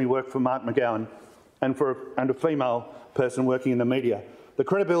who recently worked for Mark McGowan and a female person working in the media. The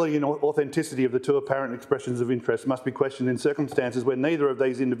credibility and authenticity of the two apparent expressions of interest must be questioned in circumstances where neither of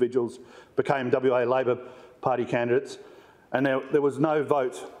these individuals became WA Labor Party candidates and there was no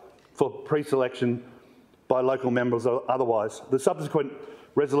vote for pre-selection by local members or otherwise. The subsequent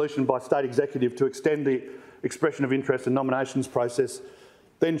resolution by State Executive to extend the expression of interest and nominations process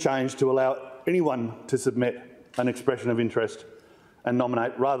then changed to allow anyone to submit an expression of interest and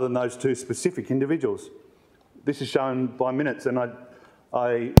nominate rather than those two specific individuals. This is shown by minutes and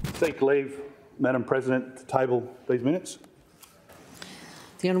I seek leave, Madam President, to table these minutes.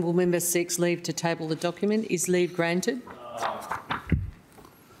 The honourable member seeks leave to table the document. Is leave granted?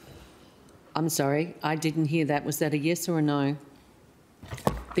 I'm sorry, I didn't hear that. Was that a yes or a no?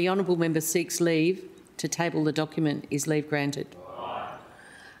 The honourable member seeks leave to table the document. Is leave granted?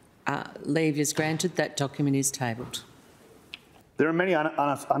 Leave is granted. That document is tabled. There are many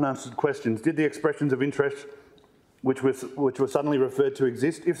unanswered questions. Did the expressions of interest which were suddenly referred to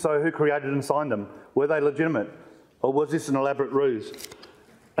exist? If so, who created and signed them? Were they legitimate? Or was this an elaborate ruse?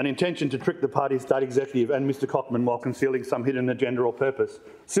 An intention to trick the party's State Executive and Mr Cockman while concealing some hidden agenda or purpose?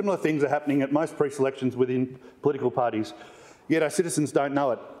 Similar things are happening at most pre-selections within political parties, yet our citizens don't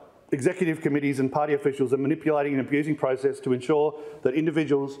know it. Executive committees and party officials are manipulating and abusing process to ensure that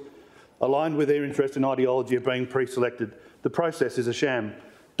individuals aligned with their interest and ideology are being pre-selected. The process is a sham.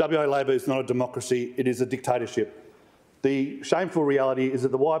 WA Labor is not a democracy, it is a dictatorship. The shameful reality is that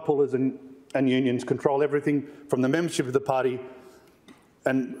the wire pullers and unions control everything from the membership of the party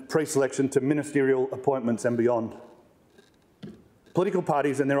and pre-selection to ministerial appointments and beyond. Political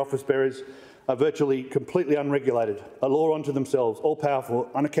parties and their office bearers are virtually completely unregulated, a law unto themselves, all-powerful,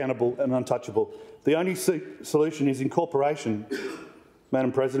 unaccountable and untouchable. The only solution is incorporation,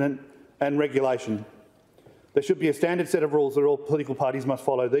 Madam President, and regulation. There should be a standard set of rules that all political parties must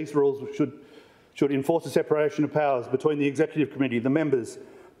follow. These rules should enforce the separation of powers between the Executive Committee, the members,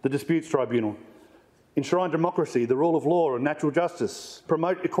 the Disputes Tribunal, enshrine democracy, the rule of law and natural justice,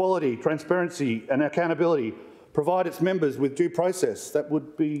 promote equality, transparency and accountability, provide its members with due process. That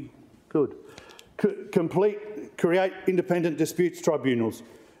would be good. Create independent disputes tribunals,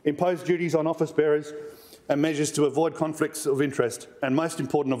 impose duties on office bearers and measures to avoid conflicts of interest, and most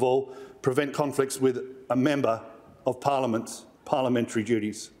important of all, prevent conflicts with a member of Parliament's parliamentary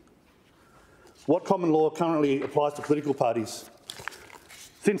duties. What common law currently applies to political parties?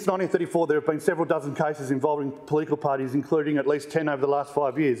 Since 1934, there have been several dozen cases involving political parties, including at least 10 over the last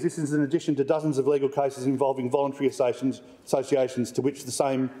 5 years. This is in addition to dozens of legal cases involving voluntary associations to which the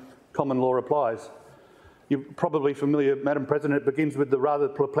same common law applies. You're probably familiar, Madam President, it begins with the rather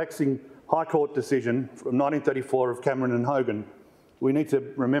perplexing High Court decision from 1934 of Cameron and Hogan. We need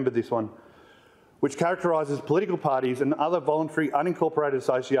to remember this one, which characterises political parties and other voluntary unincorporated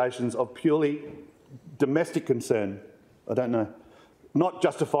associations of purely domestic concern. I don't know. Not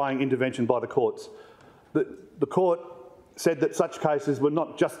justifying intervention by the courts. The court said that such cases were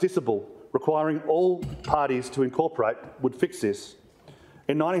not justiciable, requiring all parties to incorporate would fix this.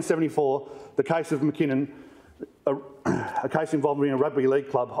 In 1974, the case of McKinnon, a case involving a rugby league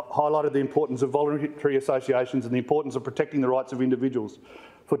club, highlighted the importance of voluntary associations and the importance of protecting the rights of individuals.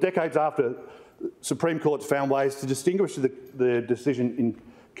 For decades after, Supreme Courts found ways to distinguish the decision in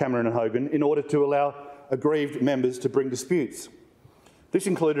Cameron and Hogan in order to allow aggrieved members to bring disputes. This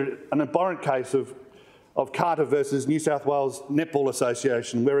included an abhorrent case of Carter versus New South Wales Netball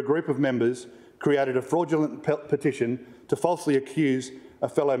Association, where a group of members created a fraudulent petition to falsely accuse a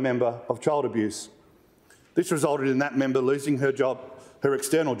fellow member of child abuse. This resulted in that member losing her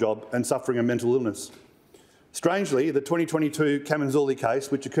external job, and suffering a mental illness. Strangely, the 2022 Kamanzuli case,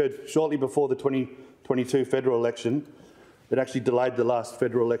 which occurred shortly before the 2022 federal election, it actually delayed the last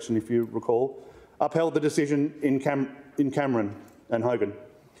federal election, if you recall, upheld the decision in Cameron and Hogan.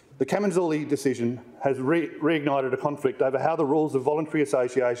 The Kamanzuli decision has reignited a conflict over how the rules of voluntary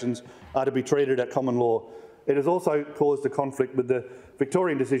associations are to be treated at common law, it has also caused a conflict with the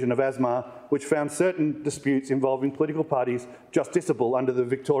Victorian decision of ASMAR, which found certain disputes involving political parties justiciable under the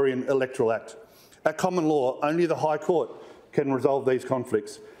Victorian Electoral Act. At common law, only the High Court can resolve these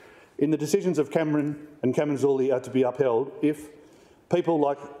conflicts. In the decisions of Cameron and Cameronzuli are to be upheld if people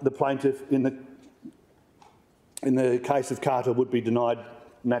like the plaintiff in the case of Carter would be denied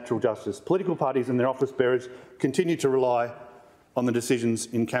natural justice. Political parties and their office bearers continue to rely on the decisions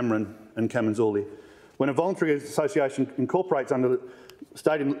in Cameron and Cameronzuli. When a voluntary association incorporates under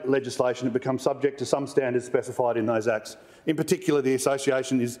state legislation, it becomes subject to some standards specified in those acts. In particular, the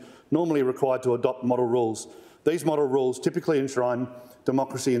association is normally required to adopt model rules. These model rules typically enshrine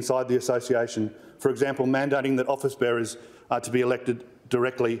democracy inside the association, for example, mandating that office bearers are to be elected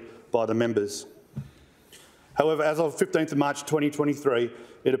directly by the members. However, as of 15th of March 2023,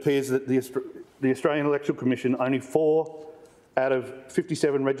 it appears that the Australian Electoral Commission, only 4 out of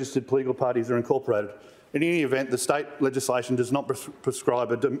 57 registered political parties are incorporated. In any event, the state legislation does not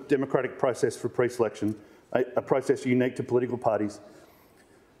prescribe a democratic process for pre-selection, a process unique to political parties.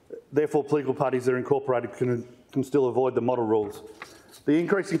 Therefore, political parties that are incorporated can still avoid the model rules. The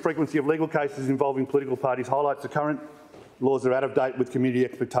increasing frequency of legal cases involving political parties highlights the current laws are out of date with community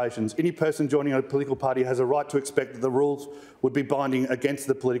expectations. Any person joining a political party has a right to expect that the rules would be binding against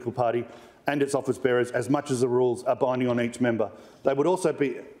the political party and its office bearers as much as the rules are binding on each member. They would also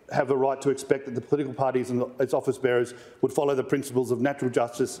have a right to expect that the political parties and its office bearers would follow the principles of natural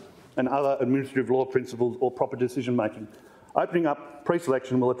justice and other administrative law principles or proper decision making. Opening up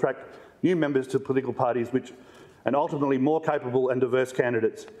pre-selection will attract new members to political parties and ultimately more capable and diverse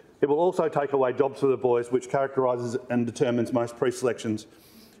candidates. It will also take away jobs for the boys, which characterises and determines most pre-selections.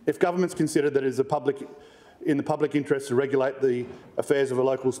 If governments consider that it is in the public interest to regulate the affairs of a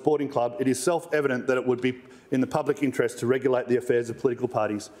local sporting club, it is self-evident that it would be in the public interest to regulate the affairs of political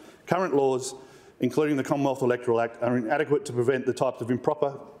parties. Current laws, including the Commonwealth Electoral Act, are inadequate to prevent the types of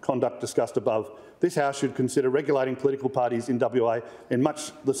improper conduct discussed above. This House should consider regulating political parties in WA in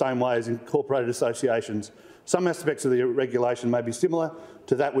much the same way as incorporated associations. Some aspects of the regulation may be similar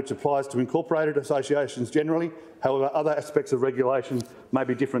to that which applies to incorporated associations generally. However, other aspects of regulation may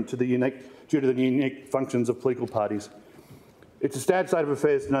be different due to the unique functions of political parties. It's a sad state of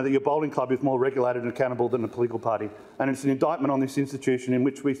affairs to know that your bowling club is more regulated and accountable than a political party, and it's an indictment on this institution in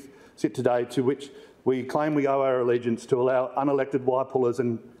which we sit today, to which we claim we owe our allegiance, to allow unelected wire pullers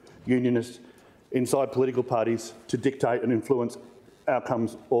and unionists inside political parties to dictate and influence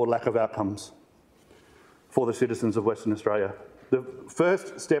outcomes or lack of outcomes for the citizens of Western Australia. The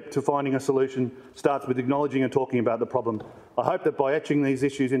first step to finding a solution starts with acknowledging and talking about the problem. I hope that by etching these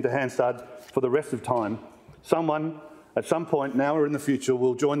issues into Hansard for the rest of time, someone at some point now or in the future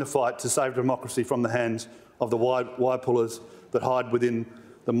will join the fight to save democracy from the hands of the wire pullers that hide within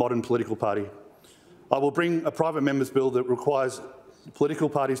the modern political party. I will bring a private member's bill that requires political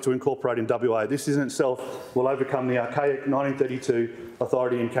parties to incorporate in WA. This in itself will overcome the archaic 1932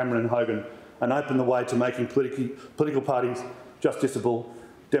 authority in Cameron and Hogan and open the way to making political parties justiciable,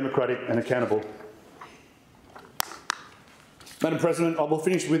 democratic and accountable. Madam President, I will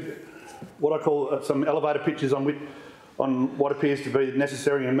finish with what I call some elevator pitches on what appears to be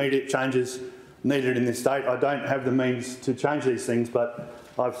necessary and immediate changes needed in this state. I don't have the means to change these things, but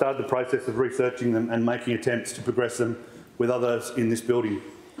I've started the process of researching them and making attempts to progress them with others in this building.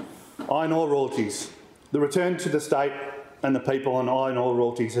 Iron ore royalties. The return to the state and the people on iron ore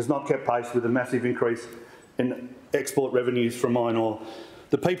royalties has not kept pace with the massive increase in export revenues from iron ore.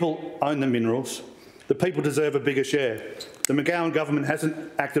 The people own the minerals. The people deserve a bigger share. The McGowan government hasn't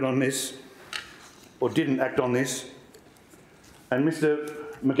acted on this, or didn't act on this, and Mr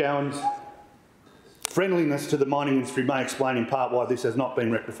McGowan's friendliness to the mining industry may explain in part why this has not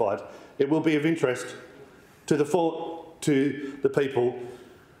been rectified. It will be of interest to the people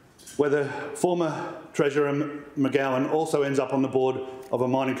whether former Treasurer McGowan also ends up on the board of a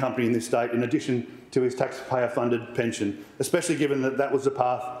mining company in this state in addition to his taxpayer-funded pension, especially given that that was the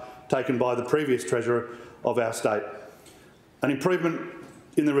path taken by the previous Treasurer of our state. An improvement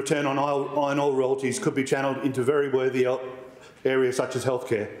in the return on iron ore royalties could be channelled into very worthy areas such as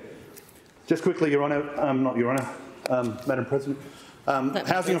healthcare. Just quickly, Your Honour, Madam President,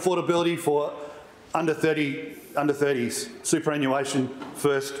 housing affordability for under 30s, superannuation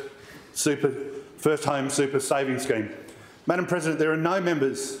first home super savings scheme. Madam President, there are no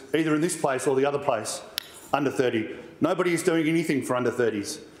members, either in this place or the other place, under 30. Nobody is doing anything for under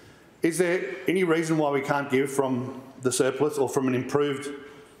 30s. Is there any reason why we can't give from the surplus or from improved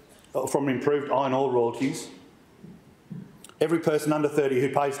iron ore royalties? Every person under 30 who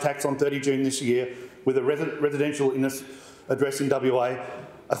pays tax on 30 June this year with a residential address in WA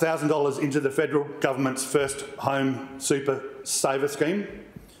 $1,000 into the federal government's first home super saver scheme.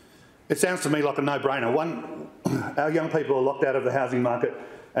 It sounds to me like a no-brainer. Our young people are locked out of the housing market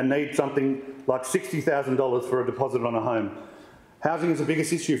and need something like $60,000 for a deposit on a home. Housing is the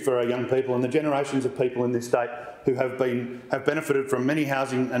biggest issue for our young people, and the generations of people in this state who have benefited from many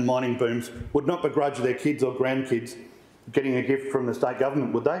housing and mining booms would not begrudge their kids or grandkids getting a gift from the state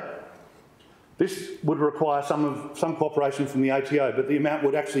government, would they? This would require some cooperation from the ATO, but the amount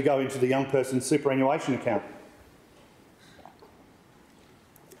would actually go into the young person's superannuation account.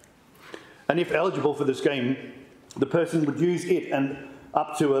 And if eligible for the scheme, the person would use it and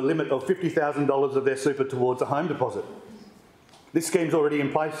up to a limit of $50,000 of their super towards a home deposit. This scheme's already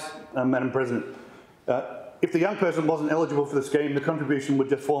in place, Madam President. If the young person wasn't eligible for the scheme, the contribution would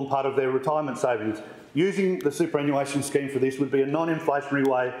just form part of their retirement savings. Using the superannuation scheme for this would be a non-inflationary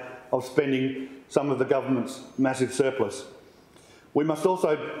way of spending some of the government's massive surplus. We must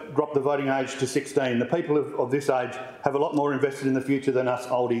also drop the voting age to 16. The people of this age have a lot more invested in the future than us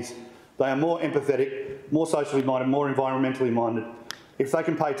oldies. They are more empathetic, more socially minded, more environmentally minded. If they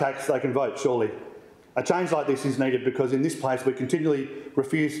can pay tax, they can vote, surely. A change like this is needed because in this place we continually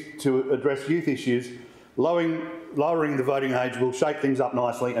refuse to address youth issues. Lowering the voting age will shake things up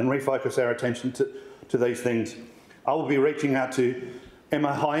nicely and refocus our attention to these things. I will be reaching out to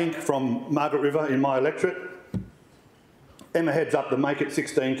Emma Hyink from Margaret River in my electorate. Emma heads up the Make It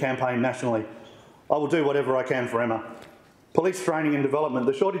 16 campaign nationally. I will do whatever I can for Emma. Police training and development.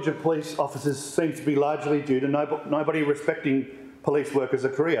 The shortage of police officers seems to be largely due to nobody respecting police work as a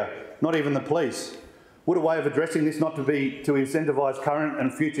career, not even the police. Would a way of addressing this not to be to incentivise current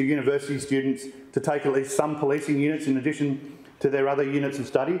and future university students to take at least some policing units in addition to their other units of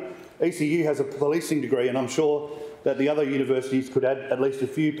study? ECU has a policing degree, and I'm sure that the other universities could add at least a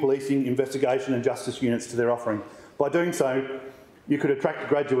few policing, investigation and justice units to their offering. By doing so, you could attract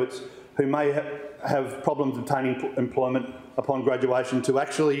graduates who may have problems obtaining employment upon graduation to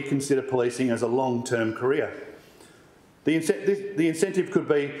actually consider policing as a long-term career. The incentive could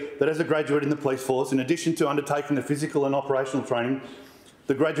be that as a graduate in the police force, in addition to undertaking the physical and operational training,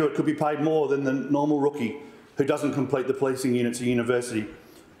 the graduate could be paid more than the normal rookie who doesn't complete the policing units at university.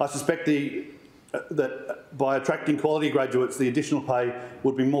 I suspect that by attracting quality graduates, the additional pay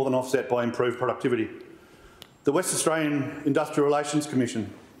would be more than offset by improved productivity. The West Australian Industrial Relations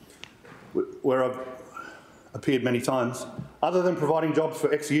Commission, where I've appeared many times, other than providing jobs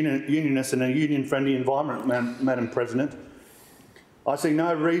for ex-unionists in a union-friendly environment, Madam President, I see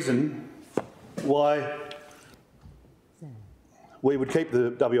no reason why we would keep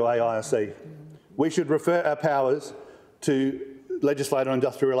the WAIRC. We should refer our powers to legislate on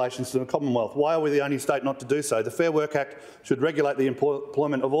industrial relations to the Commonwealth. Why are we the only state not to do so? The Fair Work Act should regulate the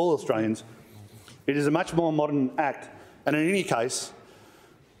employment of all Australians. It is a much more modern act, and in any case,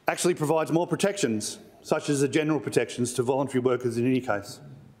 actually provides more protections, such as the general protections to voluntary workers in any case.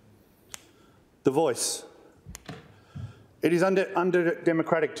 The voice. It is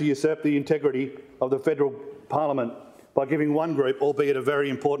undemocratic to usurp the integrity of the federal parliament by giving one group, albeit a very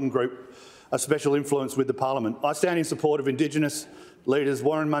important group, a special influence with the parliament. I stand in support of Indigenous leaders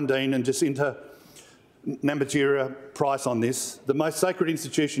Warren Mundine and Jacinta Nambutyra Price on this. The most sacred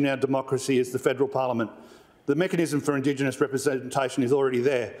institution in our democracy is the federal parliament. The mechanism for Indigenous representation is already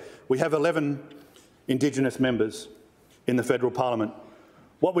there. We have 11 Indigenous members in the federal parliament.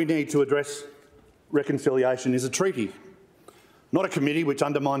 What we need to address reconciliation is a treaty, not a committee which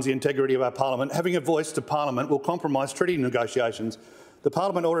undermines the integrity of our parliament. Having a voice to parliament will compromise treaty negotiations. The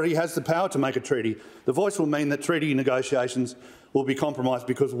parliament already has the power to make a treaty. The voice will mean that treaty negotiations will be compromised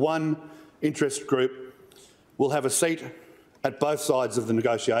because one interest group will have a seat at both sides of the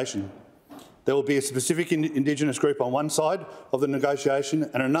negotiation. There will be a specific Indigenous group on one side of the negotiation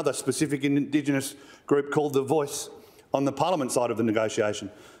and another specific Indigenous group called the Voice on the parliament side of the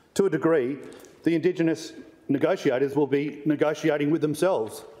negotiation. To a degree, the Indigenous negotiators will be negotiating with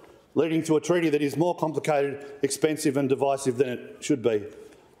themselves, leading to a treaty that is more complicated, expensive and divisive than it should be.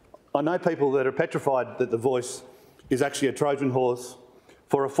 I know people that are petrified that the Voice is actually a Trojan horse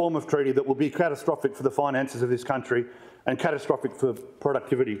for a form of treaty that will be catastrophic for the finances of this country and catastrophic for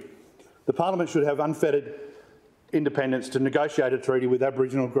productivity. The parliament should have unfettered independence to negotiate a treaty with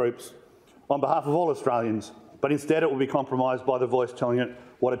Aboriginal groups on behalf of all Australians, but instead it will be compromised by the Voice telling it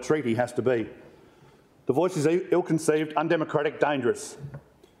what a treaty has to be. The Voice is ill-conceived, undemocratic, dangerous,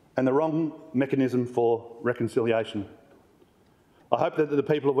 and the wrong mechanism for reconciliation. I hope that the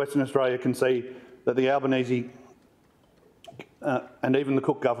people of Western Australia can see that the Albanese and even the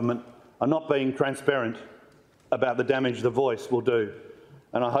Cook government are not being transparent about the damage the Voice will do,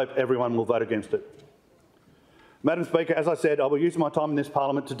 and I hope everyone will vote against it. Madam Speaker, as I said, I will use my time in this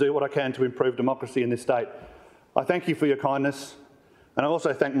parliament to do what I can to improve democracy in this state. I thank you for your kindness, and I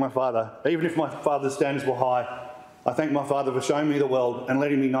also thank my father. Even if my father's standards were high, I thank my father for showing me the world and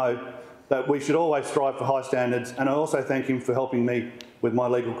letting me know that we should always strive for high standards, and I also thank him for helping me with my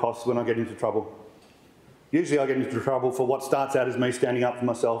legal costs when I get into trouble. Usually I get into trouble for what starts out as me standing up for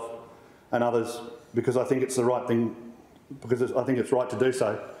myself and others because I think it's the right thing, because I think it's right to do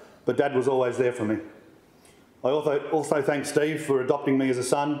so. But Dad was always there for me. I also thank Steve for adopting me as a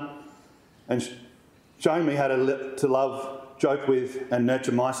son and showing me how to love, joke with and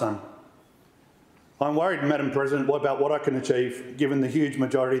nurture my son. I'm worried, Madam President, about what I can achieve given the huge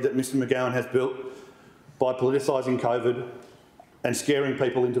majority that Mr McGowan has built by politicising COVID and scaring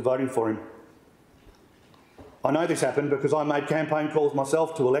people into voting for him. I know this happened because I made campaign calls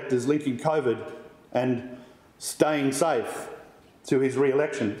myself to electors linking COVID and staying safe to his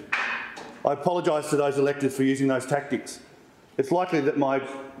re-election. I apologise to those electors for using those tactics. It's likely that my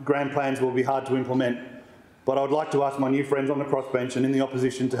grand plans will be hard to implement, but I would like to ask my new friends on the crossbench and in the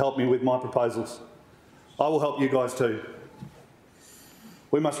opposition to help me with my proposals. I will help you guys too.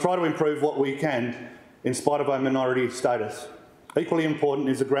 We must try to improve what we can in spite of our minority status. Equally important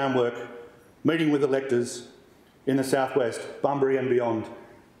is the groundwork, meeting with electors in the southwest, Bunbury and beyond.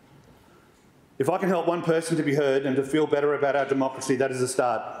 If I can help one person to be heard and to feel better about our democracy, that is a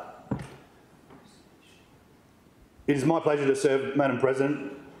start. It is my pleasure to serve, Madam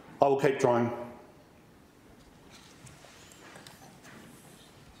President. I will keep trying.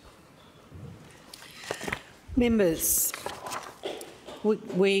 Members,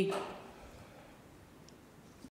 we